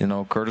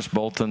 Curtis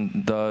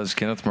Bolton does.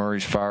 Kenneth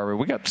Murray's fiery.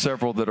 We got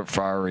several that are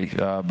fiery,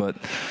 but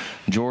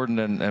Jordan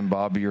and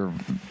Bobby are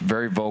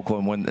very vocal,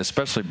 and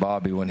especially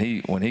Bobby, when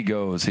he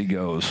goes, he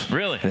goes.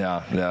 Really?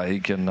 Yeah. He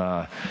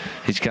can.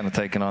 He's kind of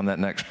taking on that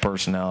next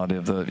personality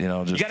of the just you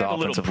gotta the have a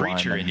little offensive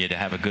preacher lineman. in you to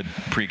have a good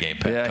pregame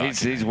pep talk.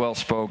 He's well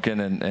spoken,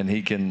 and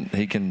he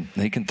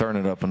can turn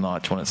it up a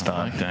notch when it's time.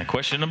 I like that.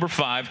 Question number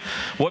 5: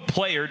 what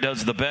player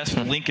does the best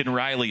Lincoln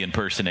Riley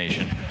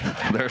impersonation?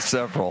 There's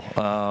several.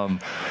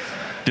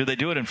 Do they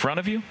do it in front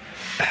of you?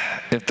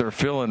 If they're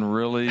feeling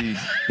really,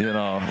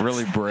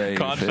 really brave.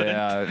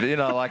 Confident?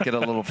 Yeah, like at a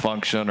little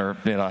function or,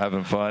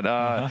 having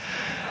fun.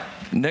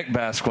 Nick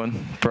Basquin,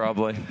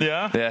 probably.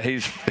 Yeah? Yeah,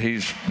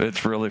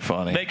 it's really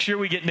funny. Make sure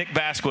we get Nick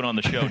Basquin on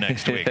the show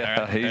next week. All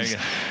right?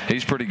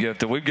 He's pretty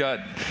gifted. We've got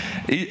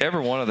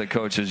every one of the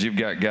coaches, you've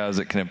got guys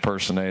that can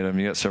impersonate him.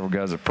 You got several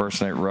guys that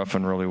impersonate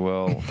Ruffin really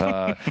well.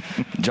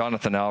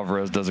 Jonathan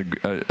Alvarez does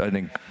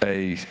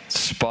a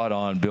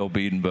spot-on Bill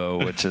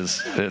Bedenbaugh, which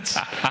it's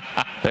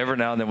every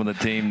now and then when the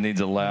team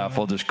needs a laugh,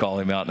 we'll just call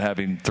him out and have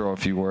him throw a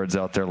few words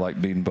out there like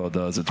Bedenbaugh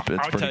does. It's I'll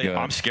pretty tell you, good.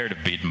 I'm scared of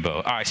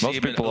Bedenbaugh.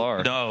 Most people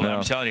are. No,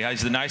 I'm telling you,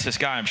 he's the nicest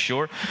guy, I'm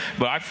sure.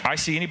 But I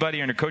see anybody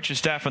in the coaching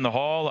staff in the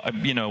hall,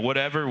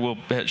 whatever, we'll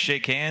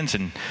shake hands.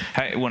 And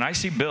when I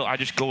see Bill, I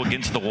just go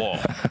against the wall.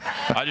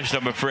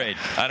 I'm afraid.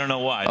 I don't know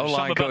why. There's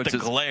something about the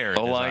glare.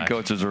 O-line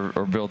coaches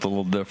are built a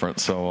little different,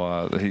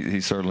 so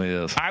he certainly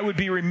is. I would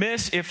be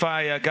remiss if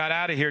I got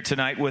out of here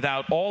tonight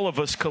without all of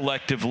us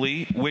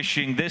collectively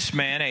wishing this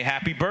man a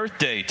happy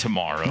birthday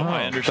tomorrow. Oh,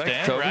 I understand,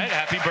 thanks, Toby. right?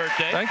 Happy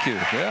birthday. Thank you.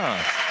 Yeah.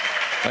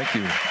 Thank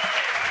you.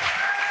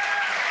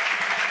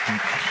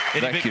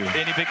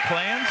 Any big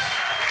plans?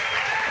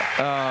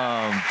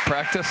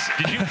 Practice.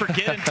 Did you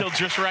forget until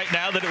just right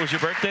now that it was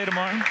your birthday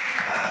tomorrow?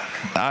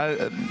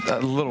 A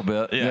little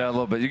bit. Yeah, a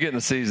little bit. You get in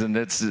the season,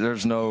 it's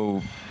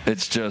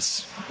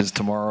just is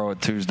tomorrow a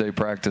Tuesday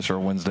practice or a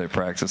Wednesday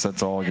practice.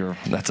 That's all you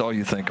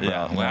think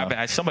about. Yeah. Well, I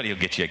bet somebody will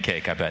get you a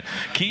cake, I bet.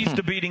 Keys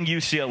to beating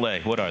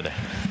UCLA, what are they?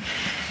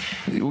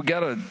 We got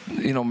to,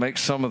 make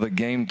some of the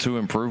game 2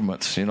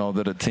 improvements,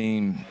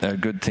 that a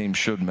good team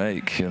should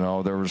make.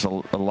 There was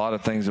a lot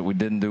of things that we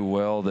didn't do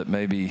well that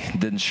maybe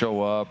didn't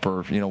show up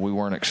or, we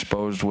weren't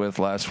exposed with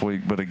last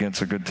week, but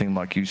against a good team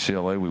like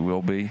UCLA, we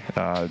will be.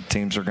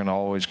 Teams are going to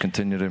always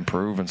continue to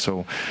improve. And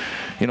so,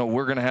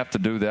 we're going to have to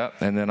do that.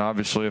 And then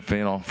obviously if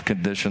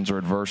conditions are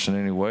adverse in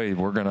any way,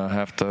 we're going to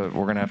have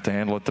to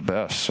handle it the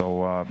best.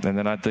 So, and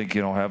then I think,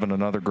 having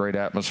another great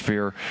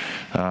atmosphere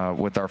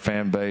with our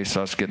fan base,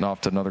 us getting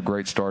off to another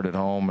great start at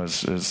home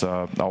is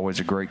always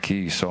a great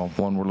key. So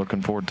one we're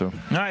looking forward to. All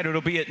right, it'll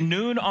be at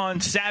noon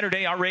on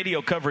Saturday. Our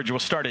radio coverage will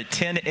start at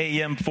 10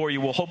 a.m. for you.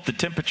 We'll hope the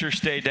temperatures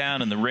stay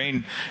down and the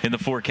rain in the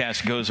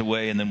forecast goes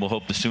away, and then we'll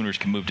hope the Sooners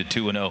can move to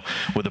 2-0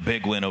 with a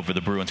big win over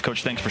the Bruins.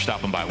 Coach, thanks for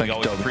stopping by. We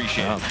always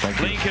appreciate it. Thank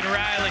you. Lincoln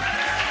Riley,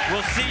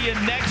 we'll see you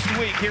next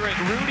week here at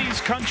Rudy's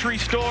Country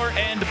Store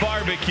and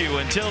Barbecue.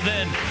 Until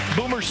then,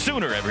 Boomer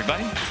Sooner,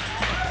 everybody.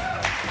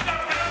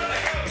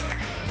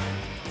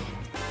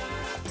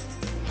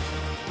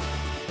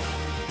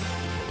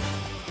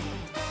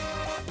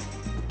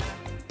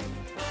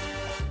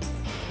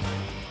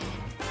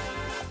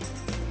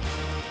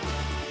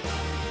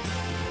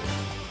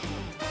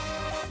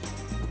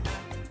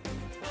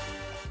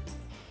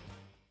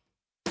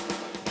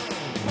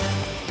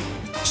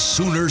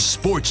 Sooner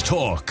Sports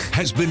Talk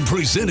has been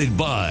presented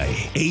by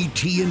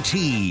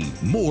AT&T.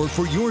 More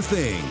for your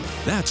thing.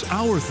 That's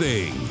our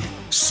thing.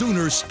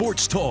 Sooner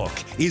Sports Talk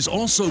is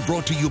also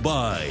brought to you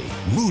by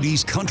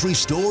Rudy's Country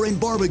Store and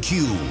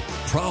Barbecue,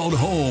 proud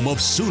home of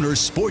Sooner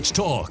Sports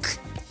Talk.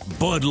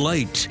 Bud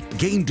Light,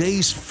 game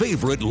day's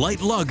favorite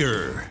light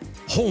lager.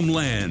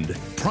 Homeland,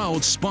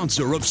 proud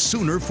sponsor of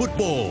Sooner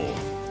football.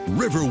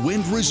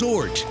 Riverwind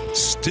Resort,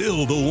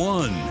 still the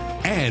one.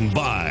 And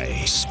by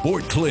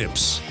Sport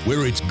Clips,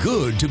 where it's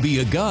good to be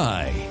a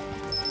guy.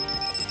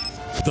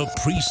 The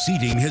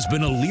preceding has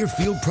been a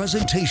Learfield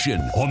presentation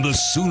on the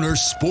Sooner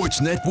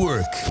Sports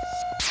Network.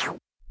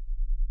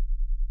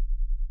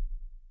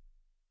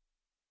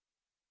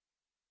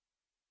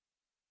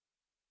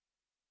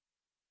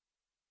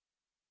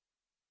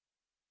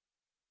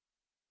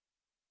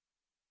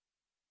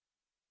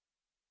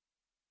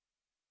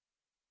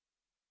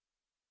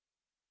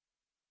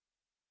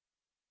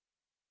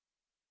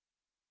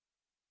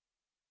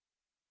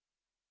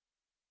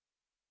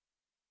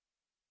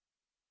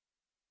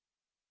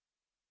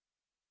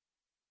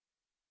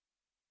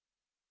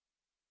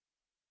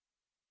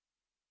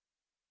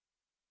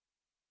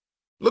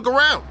 Look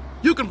around.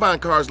 You can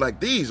find cars like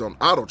these on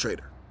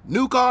AutoTrader.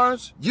 New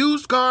cars,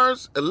 used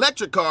cars,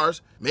 electric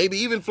cars, maybe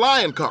even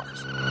flying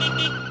cars.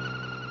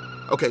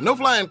 Okay, no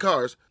flying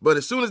cars, but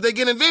as soon as they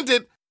get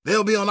invented,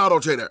 they'll be on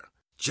AutoTrader.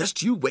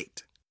 Just you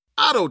wait.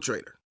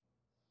 AutoTrader.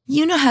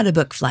 You know how to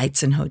book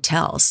flights and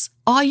hotels.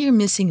 All you're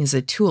missing is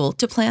a tool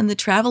to plan the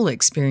travel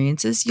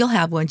experiences you'll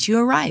have once you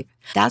arrive.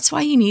 That's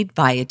why you need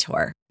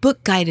Viator.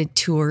 Book guided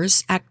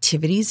tours,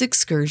 activities,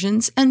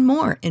 excursions, and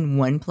more in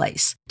one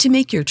place to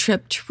make your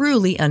trip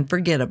truly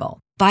unforgettable.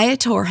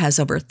 Viator has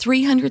over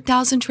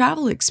 300,000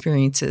 travel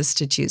experiences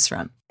to choose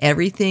from.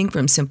 Everything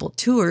from simple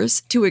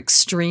tours to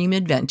extreme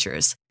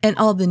adventures and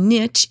all the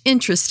niche,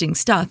 interesting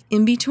stuff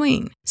in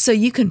between. So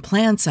you can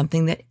plan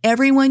something that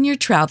everyone you're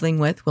traveling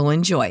with will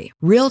enjoy.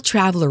 Real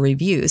traveler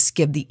reviews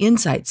give the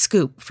inside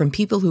scoop from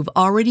people who've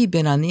already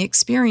been on the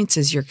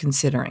experiences you're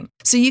considering.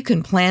 So you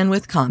can plan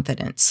with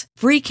confidence.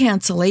 Free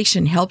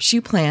cancellation helps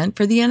you plan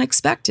for the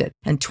unexpected.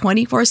 And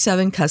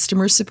 24/7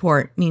 customer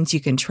support means you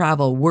can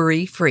travel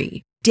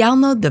worry-free.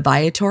 Download the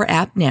Viator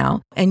app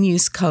now and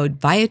use code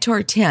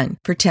Viator10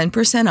 for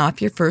 10%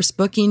 off your first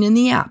booking in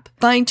the app.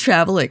 Find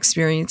travel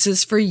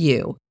experiences for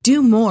you.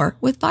 Do more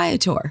with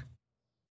Viator.